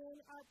in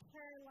our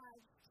prayer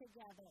lives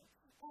together.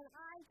 And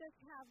I just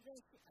have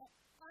this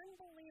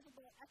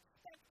unbelievable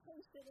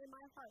expectation in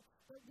my heart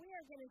that we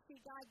are going to see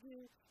God do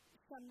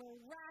some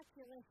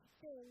miraculous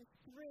things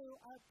through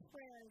our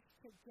prayers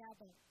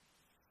together.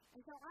 And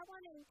so I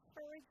want to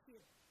encourage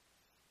you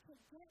to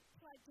get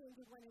plugged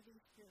into one of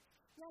these groups.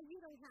 Now,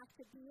 you don't have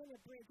to be in a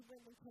Bridge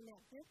Women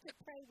Connect just to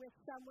pray with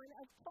someone,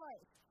 of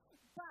course.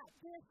 But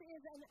this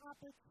is an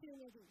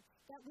opportunity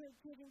that we're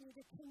giving you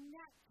to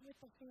connect with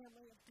the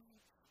family of God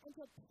and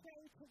to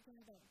pray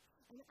together.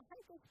 And I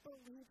just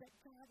believe that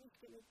God is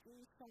going to do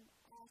some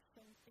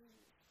awesome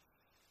things.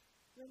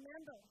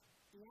 Remember,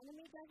 the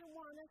enemy doesn't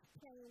want us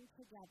praying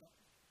together.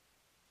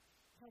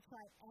 He'll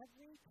try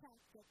every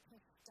tactic to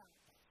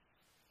stop us.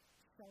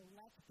 So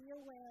let's be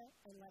aware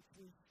and let's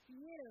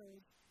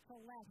refuse to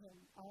let him,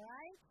 all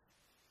right?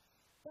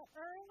 The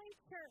early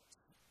church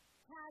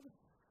had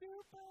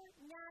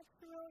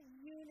supernatural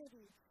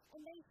unity,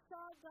 and they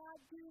saw God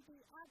do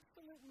the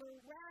absolute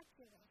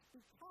miraculous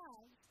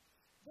because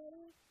they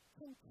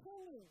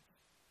continued.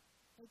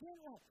 They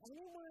didn't let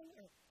anyone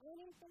or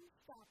anything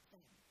stop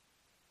them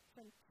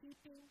from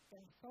keeping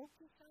their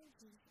focus on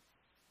Jesus,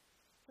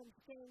 from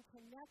staying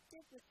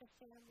connected with the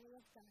family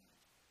of God,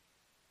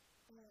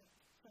 and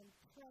from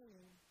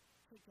praying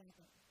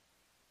together.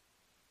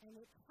 And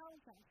it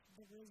tells us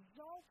the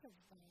result of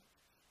that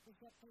is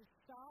that they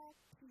saw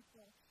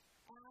people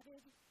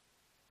added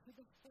to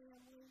the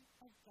family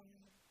of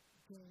God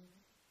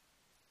daily.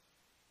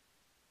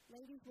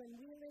 Ladies, when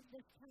we live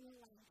this kind of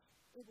life,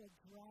 it will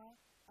draw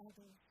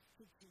others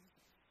to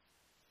Jesus.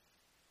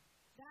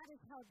 That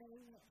is how they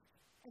live.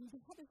 And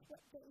that is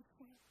what they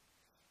say.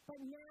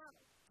 But now,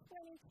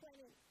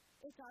 2020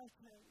 is our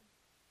turn.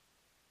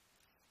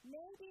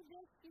 Maybe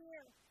this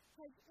year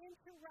has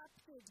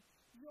interrupted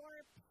your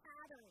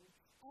pattern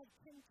of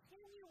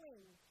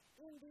continuing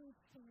in these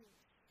things.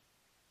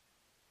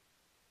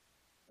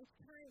 It's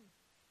time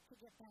to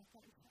get back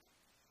on track.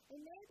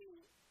 And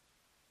maybe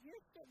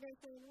you're sitting there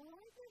saying, well,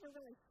 I never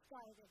really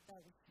started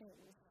those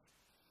things.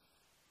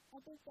 I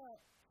think the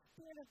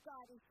Spirit of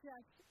God is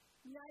just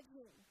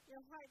nudging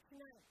your heart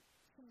tonight,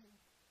 saying,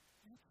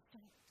 let's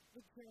start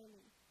the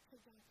journey to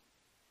God.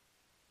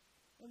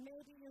 And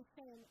maybe you're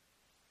saying,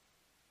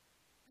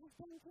 I've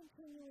been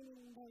continuing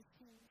in those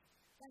things.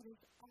 That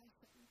is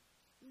awesome.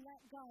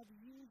 Let God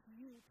use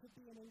you to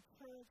be an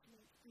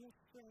encouragement and a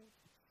strength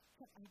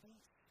to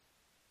others.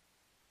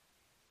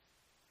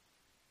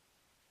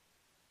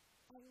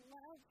 I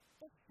love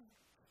the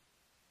fact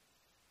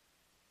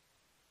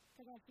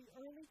that as the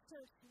early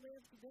church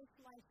lived this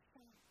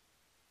lifestyle,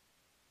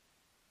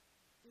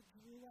 it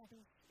drew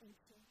others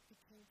into the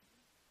kingdom.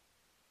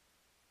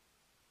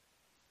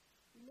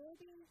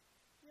 Maybe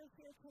you're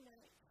here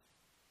tonight,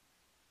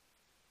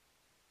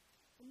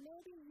 and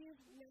maybe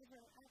you've never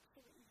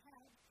actually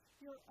had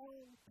your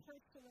own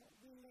personal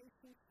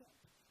relationship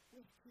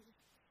with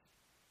Jesus.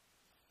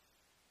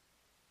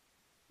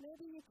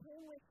 Maybe you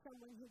came with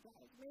someone who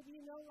does. Maybe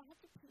you know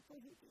lots of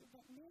people who do,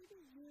 but maybe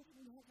you've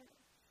never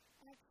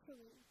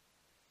actually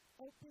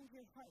opened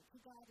your heart to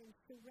God and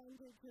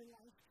surrendered your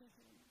life to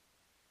Him.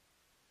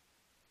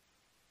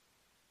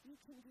 You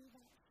can do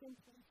that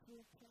simply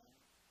through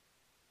prayer.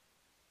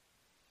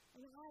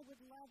 And I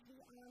would love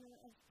the honor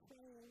of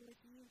praying with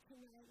you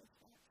tonight if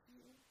that's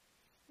you.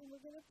 And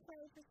we're going to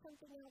pray for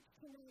something else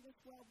tonight as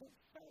well. But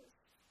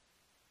first,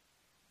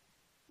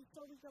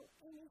 before we go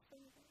any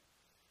further,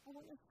 I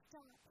want to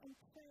stop and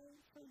pray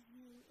for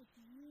you if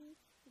you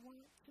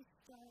want to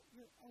start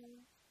your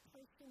own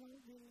personal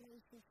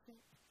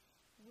relationship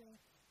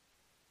with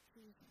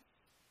Jesus.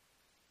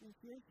 If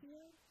you're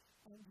here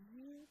and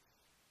you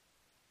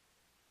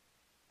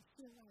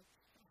feel like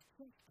I've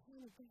just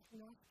kind of gotten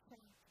off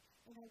track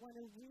and I want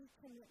to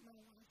recommit my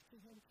life to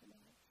Him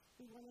tonight,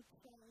 we want to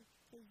pray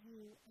for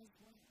you as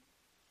well.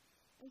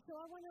 And so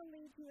I want to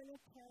lead you in a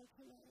prayer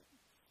tonight.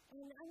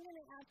 And I'm going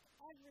to ask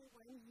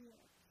everyone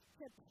here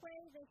to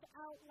pray this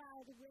out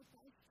loud with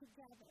us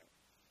together.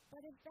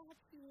 But if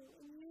that's you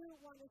and you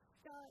want to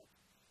start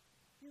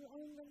your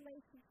own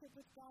relationship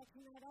with God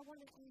tonight, I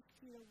want to ask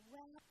you to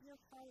wrap your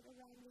heart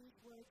around these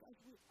words as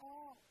we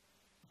all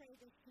pray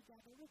this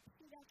together.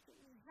 Repeat after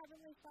me.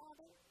 Heavenly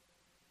Father,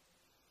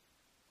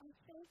 I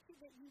thank you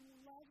that you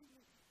love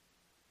me,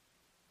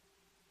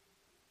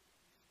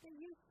 that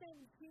you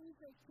sent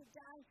Jesus to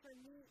die for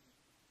me.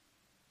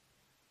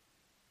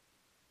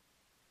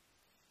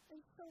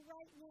 And so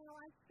right now,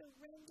 I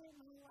surrender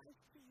my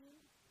life to you.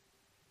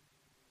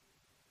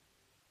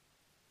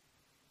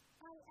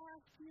 I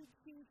ask you,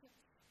 Jesus,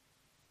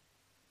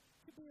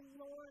 to be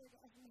Lord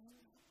of my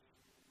life.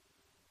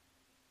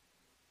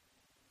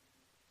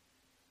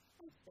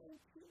 I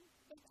thank you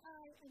that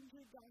I am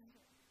your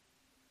daughter.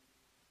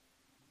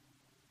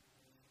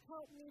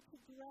 Help me to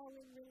grow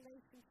in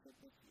relationship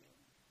with you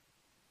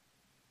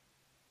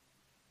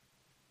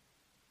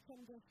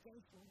from this day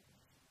forward.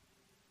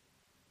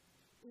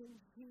 In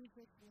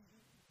Jesus' name.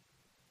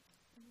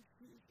 In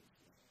Jesus'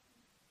 name.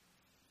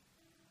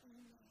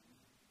 Amen.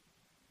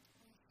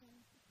 Awesome.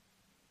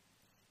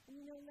 And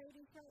you know,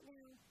 ladies, right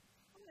now,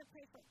 I'm going to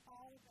pray for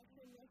all of us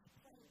in this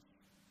place,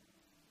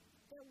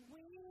 that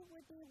we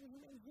would be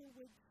women who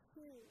would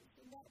choose,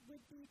 and that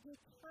would be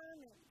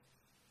determined,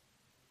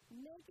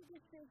 make a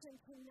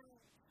decision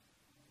tonight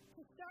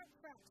to start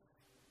fresh,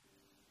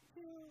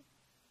 to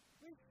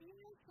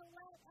refuse to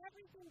let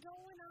everything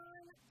going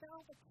on,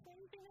 all the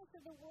craziness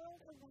of the world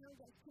around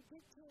us, to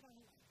dictate our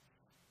life.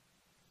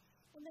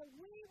 And that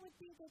we would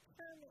be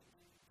determined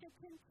to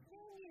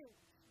continue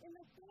in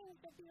the things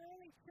that the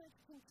early church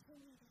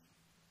continued in.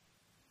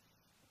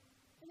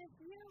 And if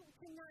you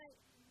tonight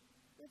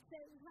would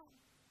say,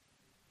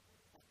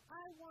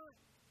 I want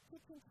to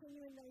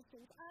continue in those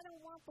things. I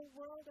don't want the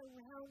world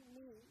around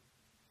me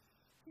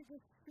to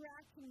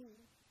distract me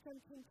from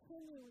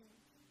continuing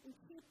and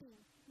keeping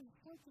my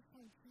focus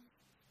on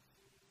Jesus,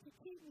 to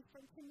keep me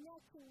from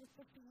connecting with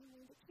the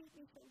family, to keep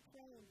me from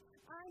praying.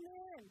 I'm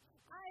in.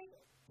 I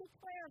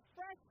declare a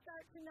fresh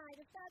start tonight.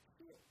 If that's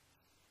you,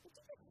 would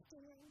you just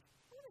stand?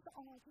 I want us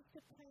all just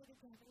to pray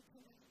together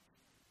tonight.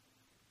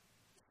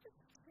 Just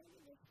pray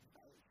in this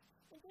place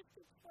and just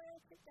declare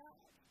to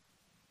God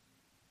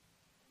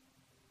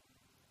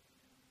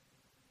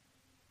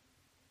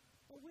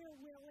that we're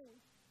willing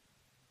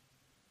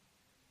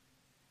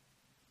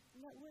and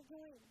that we're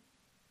going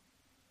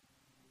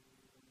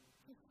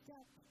to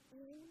step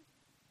in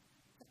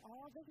to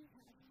all that He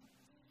has for us.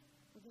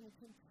 We're going to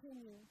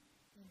continue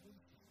in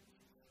this.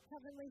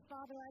 Heavenly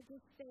Father, I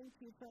just thank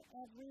you for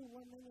every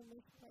woman in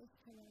this place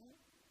tonight.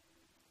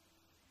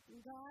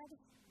 And God,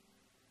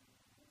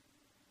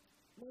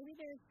 maybe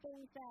there's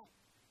things that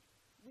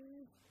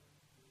we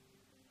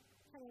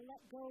kind of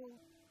let go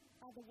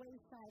by the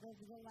wayside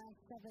over the last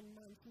 7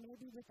 months,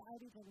 maybe without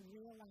even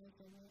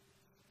realizing it.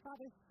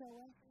 Father, show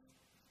us.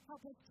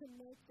 Help us to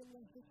make the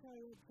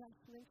necessary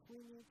adjustments we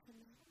need to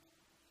make.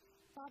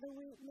 Father,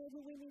 maybe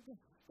we need to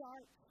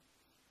start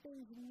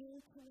things new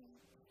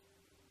tonight.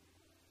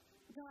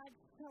 God,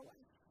 show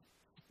us.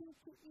 Speak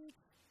to each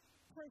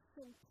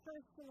person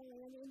personally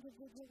and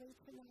individually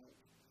tonight.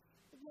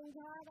 And then,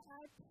 God,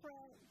 I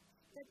pray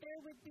that there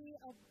would be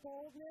a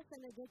boldness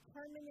and a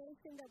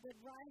determination that would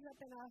rise up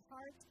in our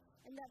hearts,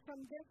 and that from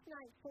this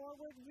night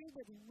forward, we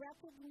would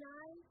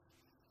recognize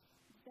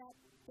that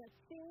the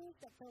things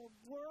that the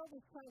world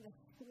is trying to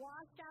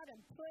squash out and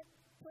push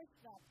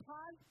the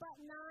pause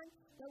button on,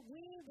 that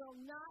we will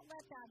not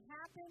let that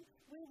happen.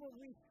 We will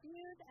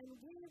refuse, and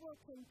we will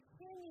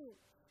continue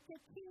to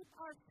keep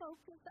our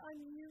focus on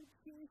you,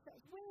 Jesus.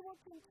 We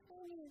will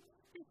continue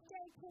to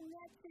stay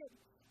connected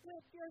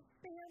with your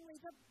family,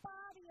 the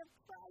body of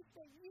Christ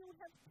that you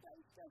have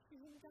placed us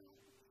in, God.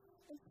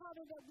 And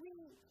Father, that we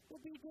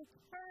will be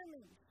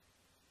determined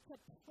to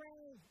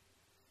pray.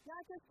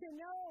 Not just to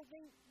know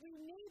we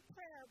need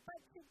prayer,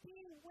 but to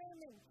be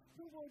women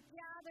who will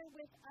gather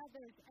with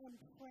others and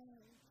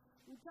pray.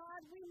 And God,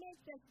 we make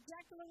this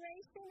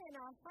declaration in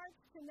our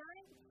hearts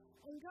tonight.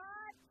 And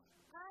God,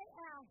 I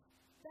ask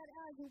that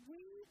as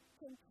we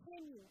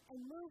continue and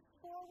move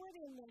forward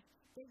in this,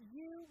 that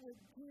you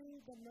would do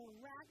the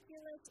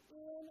miraculous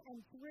in and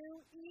through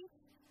each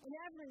and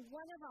every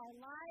one of our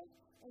lives.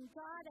 And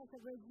God, as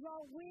a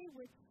result, we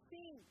would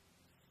see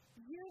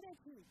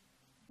unity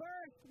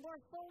burst more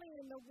fully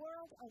in the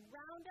world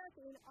around us,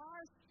 in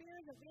our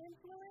spheres of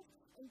influence.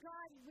 And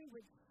God, we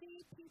would see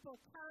people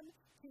come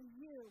to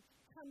you,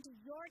 come to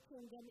your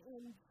kingdom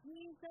in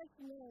Jesus'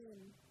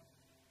 name.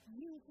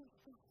 Jesus'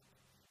 name.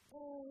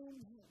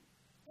 Amen.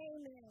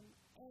 Amen.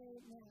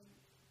 Amen.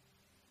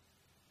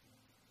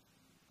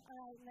 All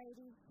right,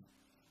 ladies,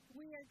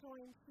 we are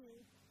going to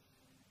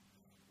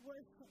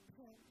worship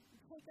Him.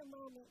 Take a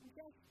moment and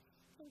just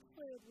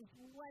conclude with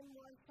one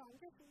more song.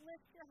 Just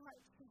lift your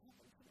hearts to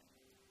heaven tonight.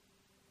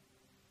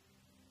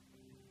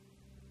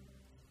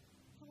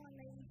 Come on,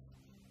 ladies.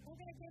 We're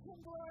going to give Him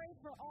glory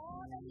for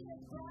all that He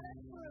has brought us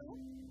through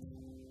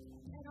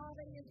and all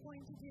that He is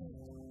going to do.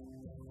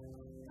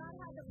 God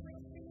has a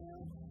plan for you,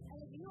 and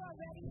if you are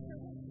ready for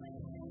His plan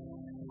for you,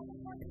 I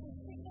just want you to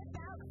sing this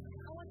out.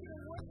 I want you to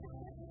worship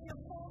this with your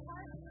whole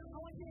heart. I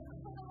want you to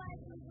put a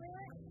life through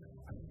it.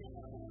 Sing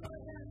it to the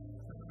Lord.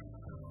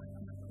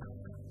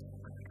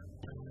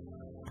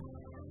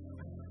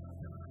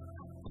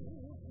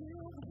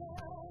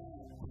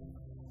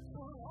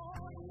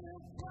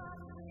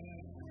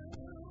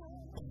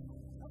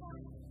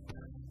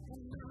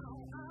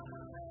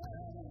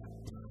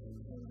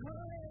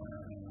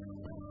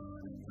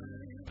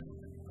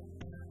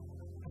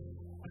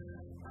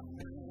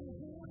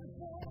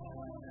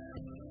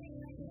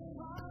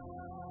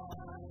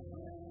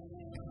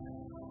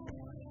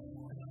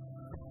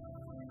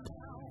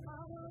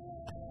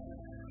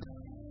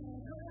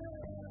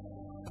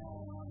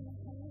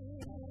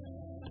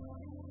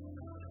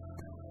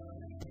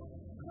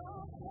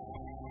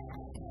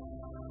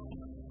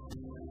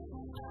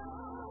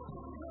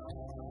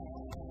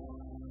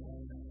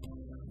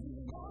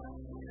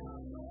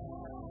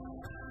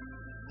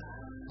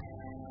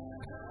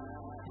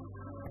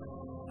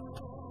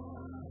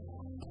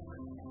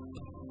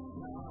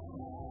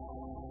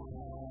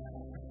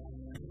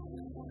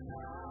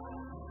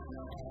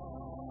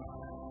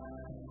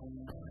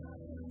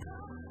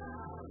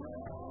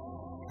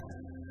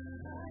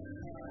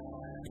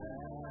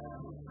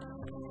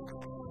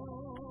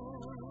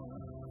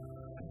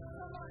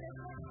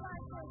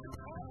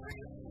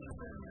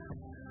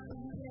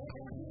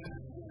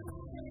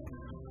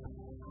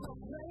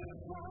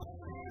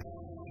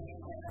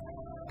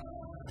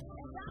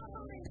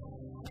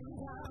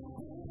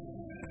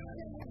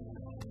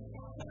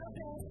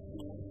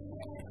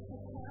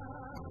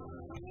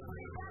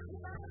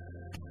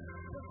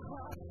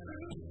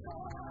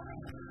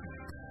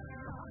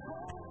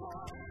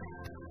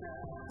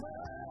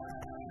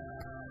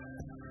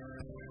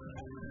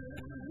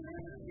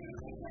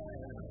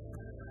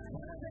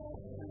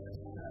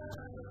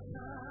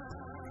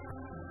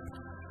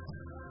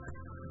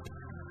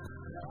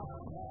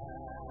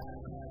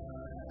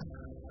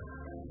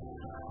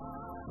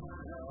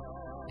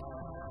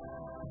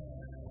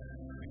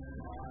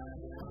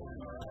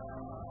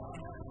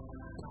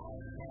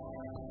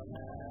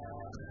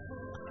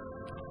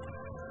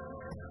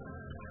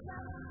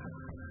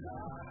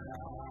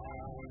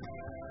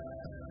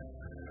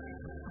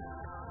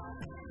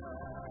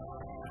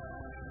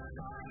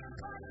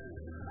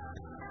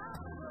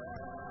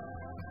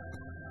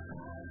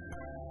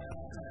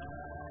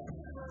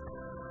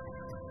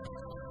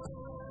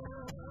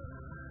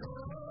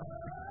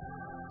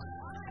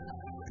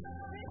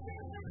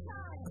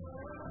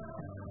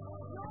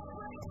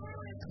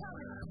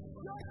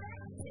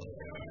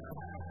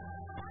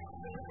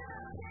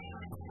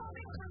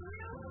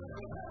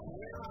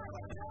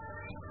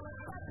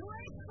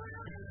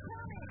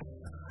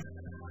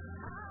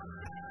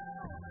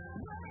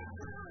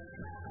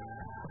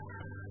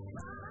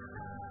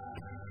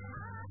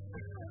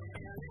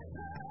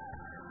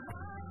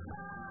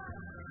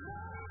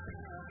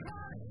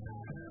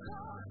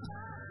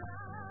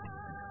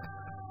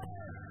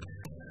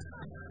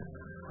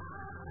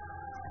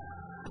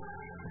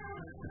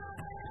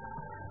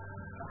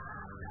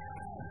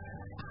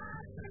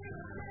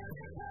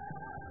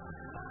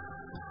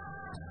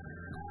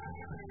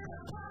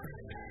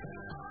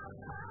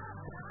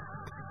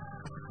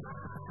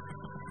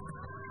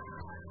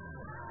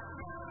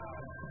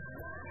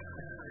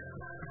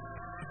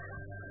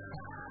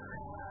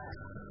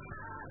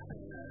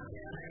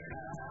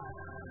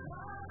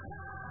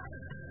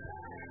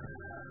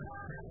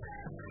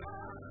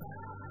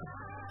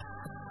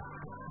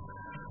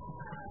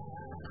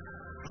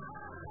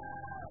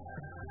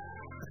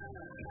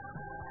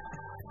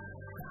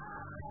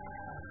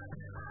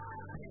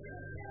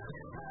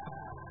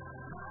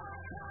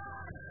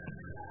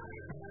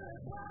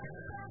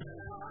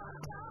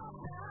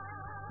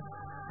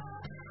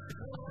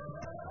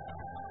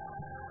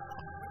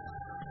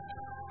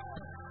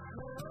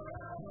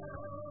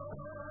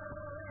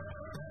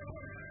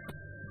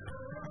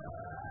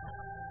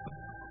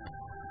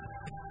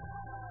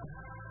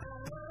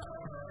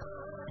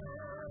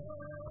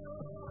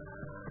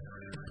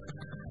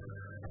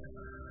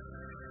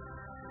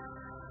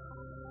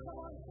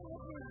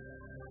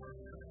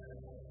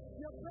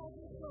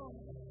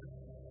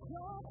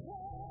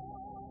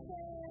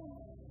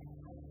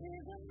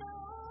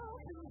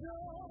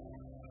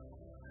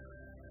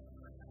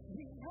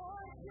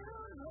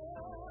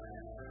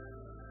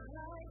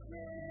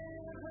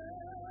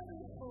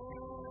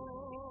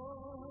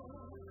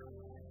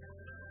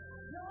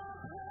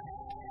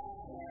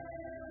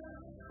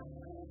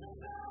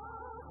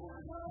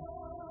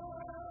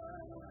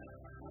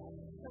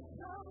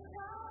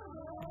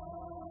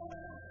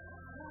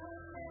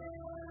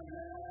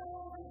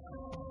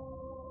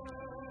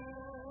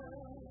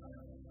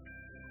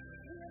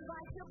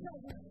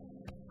 presence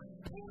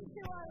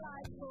into our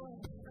lives,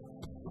 Lord,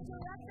 to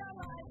direct our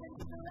lives and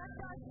to direct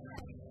our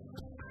steps.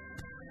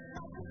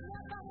 God, we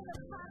might not in the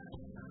past,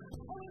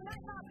 and we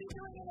might not be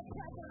doing in the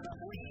present, but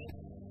we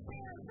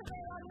stand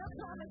today on your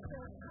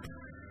promises.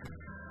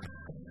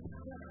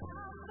 The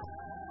power,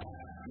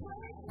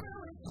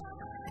 breakthrough is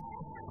coming.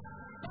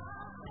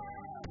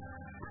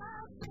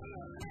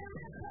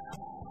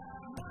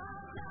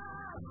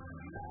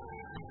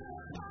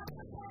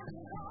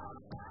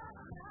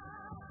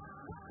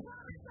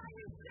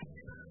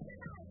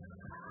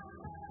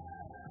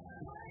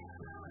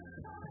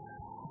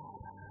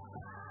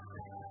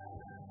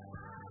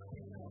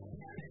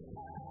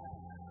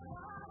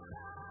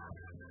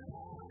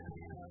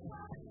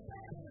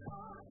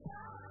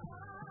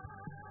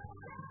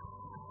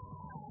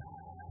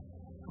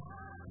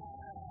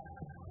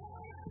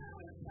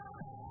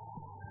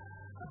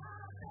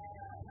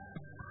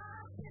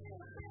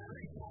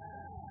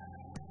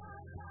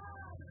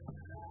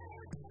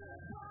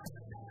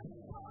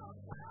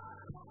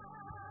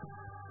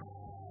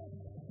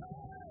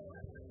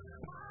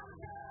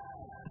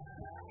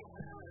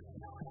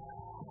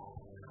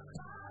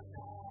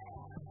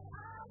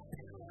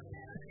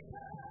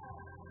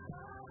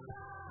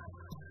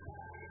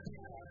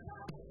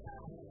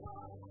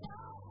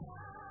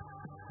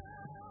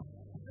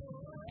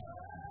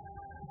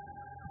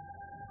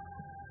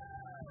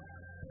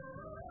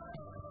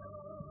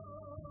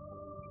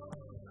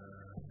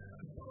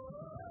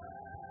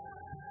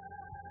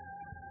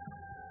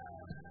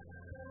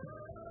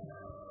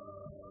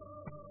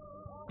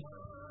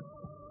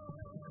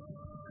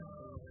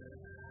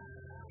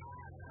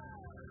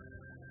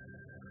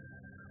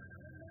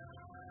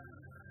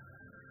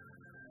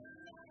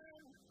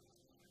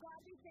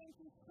 Thank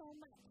you so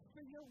much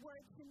for your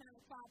word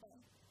tonight, Father.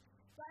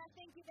 God, I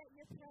thank you that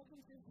your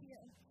presence is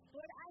here.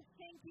 Lord, I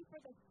thank you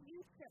for the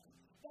future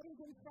that is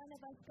in front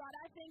of us. God,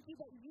 I thank you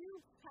that you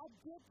have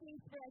good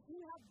things for us.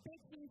 You have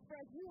big things for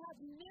us. You have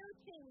new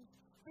things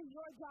for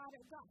your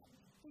daughter, God,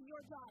 for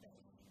your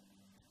daughters.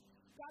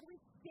 God, we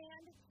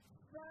stand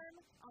firm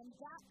on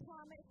that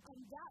promise, on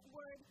that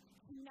word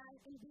tonight,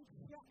 and we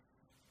trust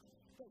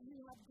that you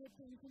have good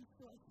things in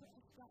store for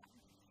us, God.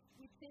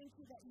 We thank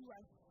you that you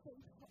are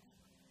faithful.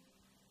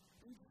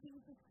 In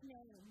Jesus'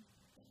 name.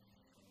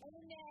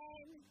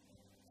 Amen.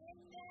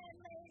 Amen,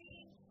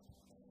 ladies.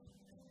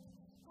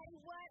 And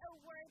what a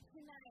word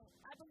tonight.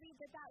 I believe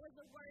that was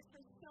a word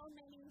for so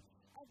many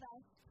of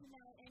us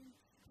tonight. And,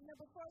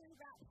 before we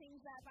wrap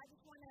things up, I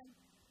just want to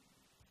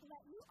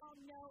let you all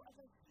know of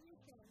a few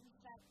things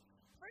that,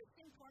 first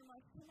and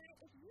foremost, tonight,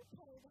 if you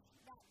prayed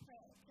that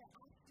prayer to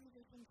ask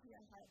Jesus into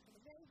your heart for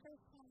the very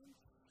first time,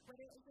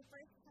 whether it was the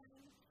first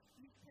time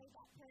you prayed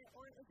that prayer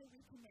or it was a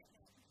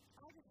recommitment,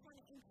 I just want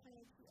to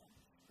encourage you.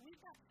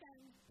 We've got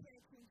some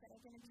prayer teams that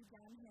are going to be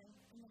down here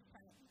in the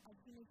front as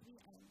soon as we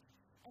end.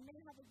 And they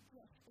have a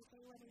gift that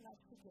they would love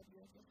to give you.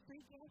 It's a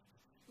free gift.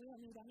 We don't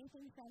need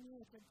anything from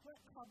you. It's a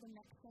book called The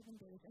Next 7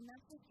 Days. And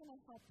that's just going to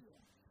help you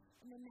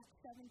in the next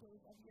 7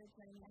 days of your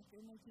journey as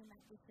you're making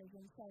that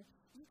decision. So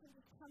you can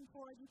just come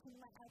forward. You can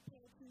let our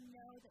prayer team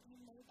know that you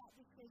made that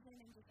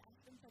decision and just ask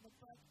them for the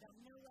book.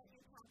 They'll know what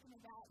you're talking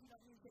about. You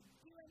don't need to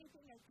do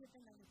anything or give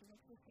them anything.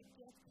 It's just a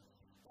gift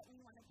that we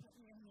want to put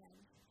in your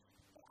hands.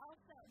 But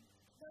also,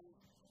 those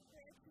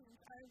prayer teams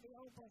are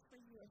available for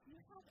you. If you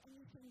have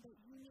anything that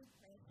you need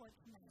prayer for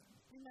tonight,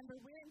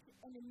 remember, we're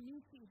in a new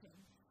season,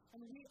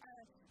 and we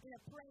are in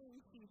a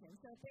praying season.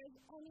 So if there's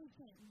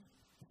anything,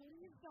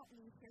 please don't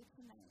leave here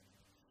tonight.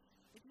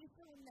 If you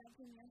feel a nudge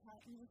in your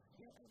heart and your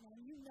spirit right now,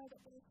 you know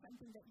that there's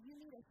something that you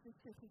need a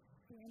sister to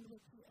stand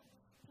with you,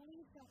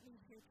 please don't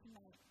leave here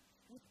tonight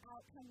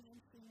without coming and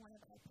seeing one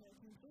of our prayer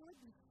teams. We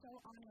would be so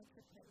honored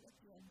to pray with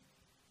you.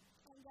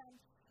 And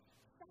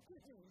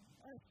secondly,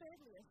 or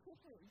thirdly, or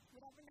fifthly,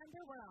 whatever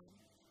number we're on,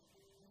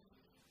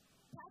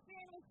 Pastor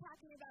Ann was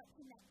talking about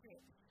connect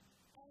groups.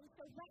 And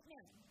so right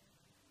now,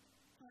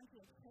 I want you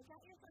to take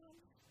out your phone.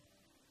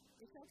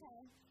 It's okay.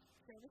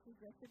 Service is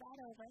just about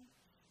over.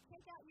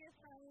 Take out your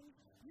phone.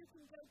 You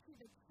can go to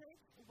the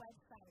church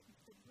website,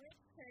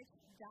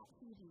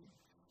 thebridgechurch.tv.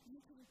 You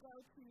can go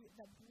to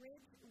the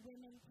Bridge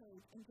Women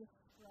page and just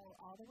scroll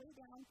all the way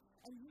down,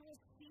 and you will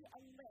see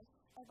a list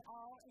of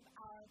all of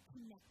our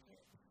connect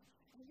groups.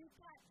 And we've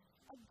got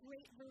a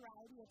great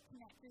variety of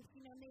connect groups.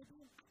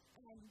 Maybe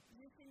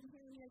you're sitting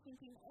here and you're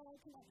thinking,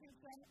 connect groups,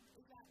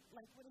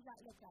 what does that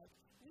look like?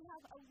 We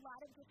have a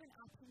lot of different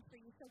options for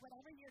you. So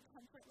whatever your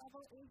comfort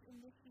level is in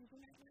this season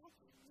right now,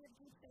 we have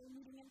groups that are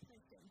meeting in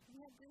person.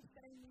 We have groups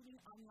that are meeting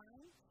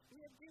online.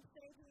 We have groups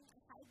that are doing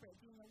a hybrid,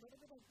 doing a little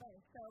bit of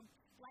both. So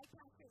like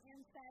Pastor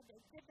Ann said,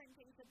 there's different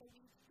days of the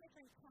week,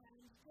 different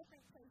times,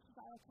 different places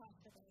all across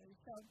the day.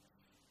 So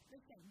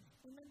listen,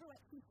 remember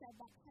what she said,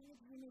 that kind of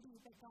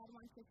unity that God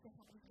wants us to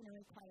have is going to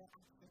require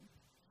action.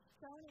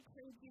 So I want to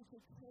encourage you to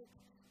take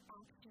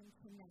action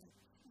tonight.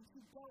 You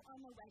should go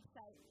on the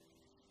website,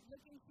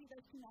 look and see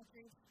those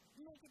connectors,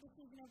 make a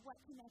decision of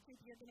what connectors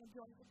you're going to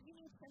join. If you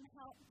need some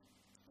help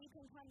you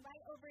can come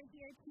right over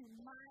here to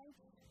my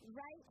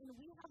right, and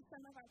we have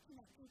some of our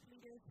Connections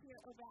leaders here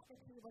over at the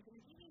table. And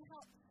if you need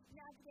help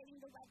navigating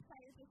the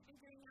website or just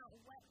figuring out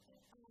what,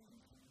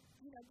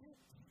 group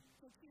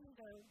to choose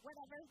or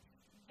whatever,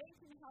 they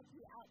can help you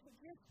out. So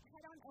just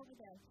head on over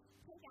there,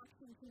 take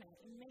action tonight,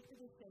 and make the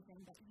decision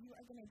that you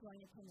are going to join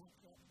a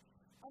Connected.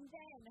 And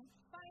then,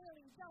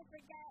 finally, don't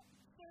forget,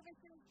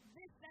 services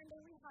this Sunday.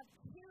 We have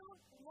 2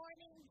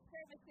 morning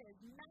services,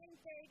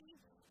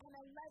 9:30 and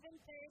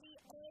 11:30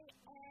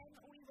 a.m.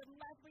 We would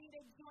love for you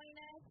to join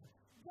us.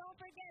 Don't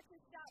forget to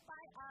stop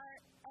by our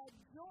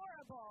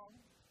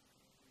adorable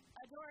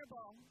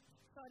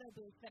photo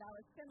booth that I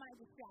was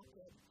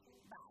semi-distracted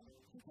by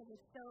because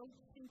it's so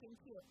stinking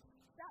cute.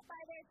 Stop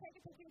by there, take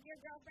a picture of your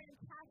girlfriend,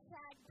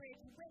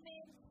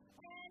 #BridgeWomen,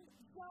 and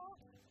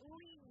don't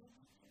leave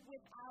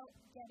without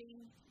getting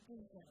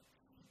dessert.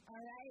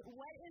 All right?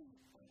 What is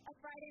a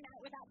Friday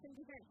night without some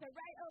dessert? So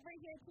right over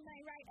here to my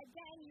right,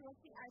 again, you will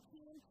see our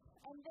team,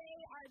 and they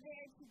are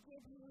there to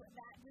give you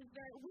that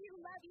dessert. We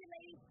love you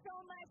ladies so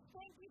much.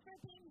 Thank you for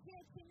being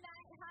here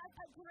tonight. Have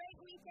a great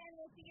weekend.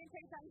 We'll see you in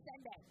church on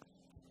Sunday.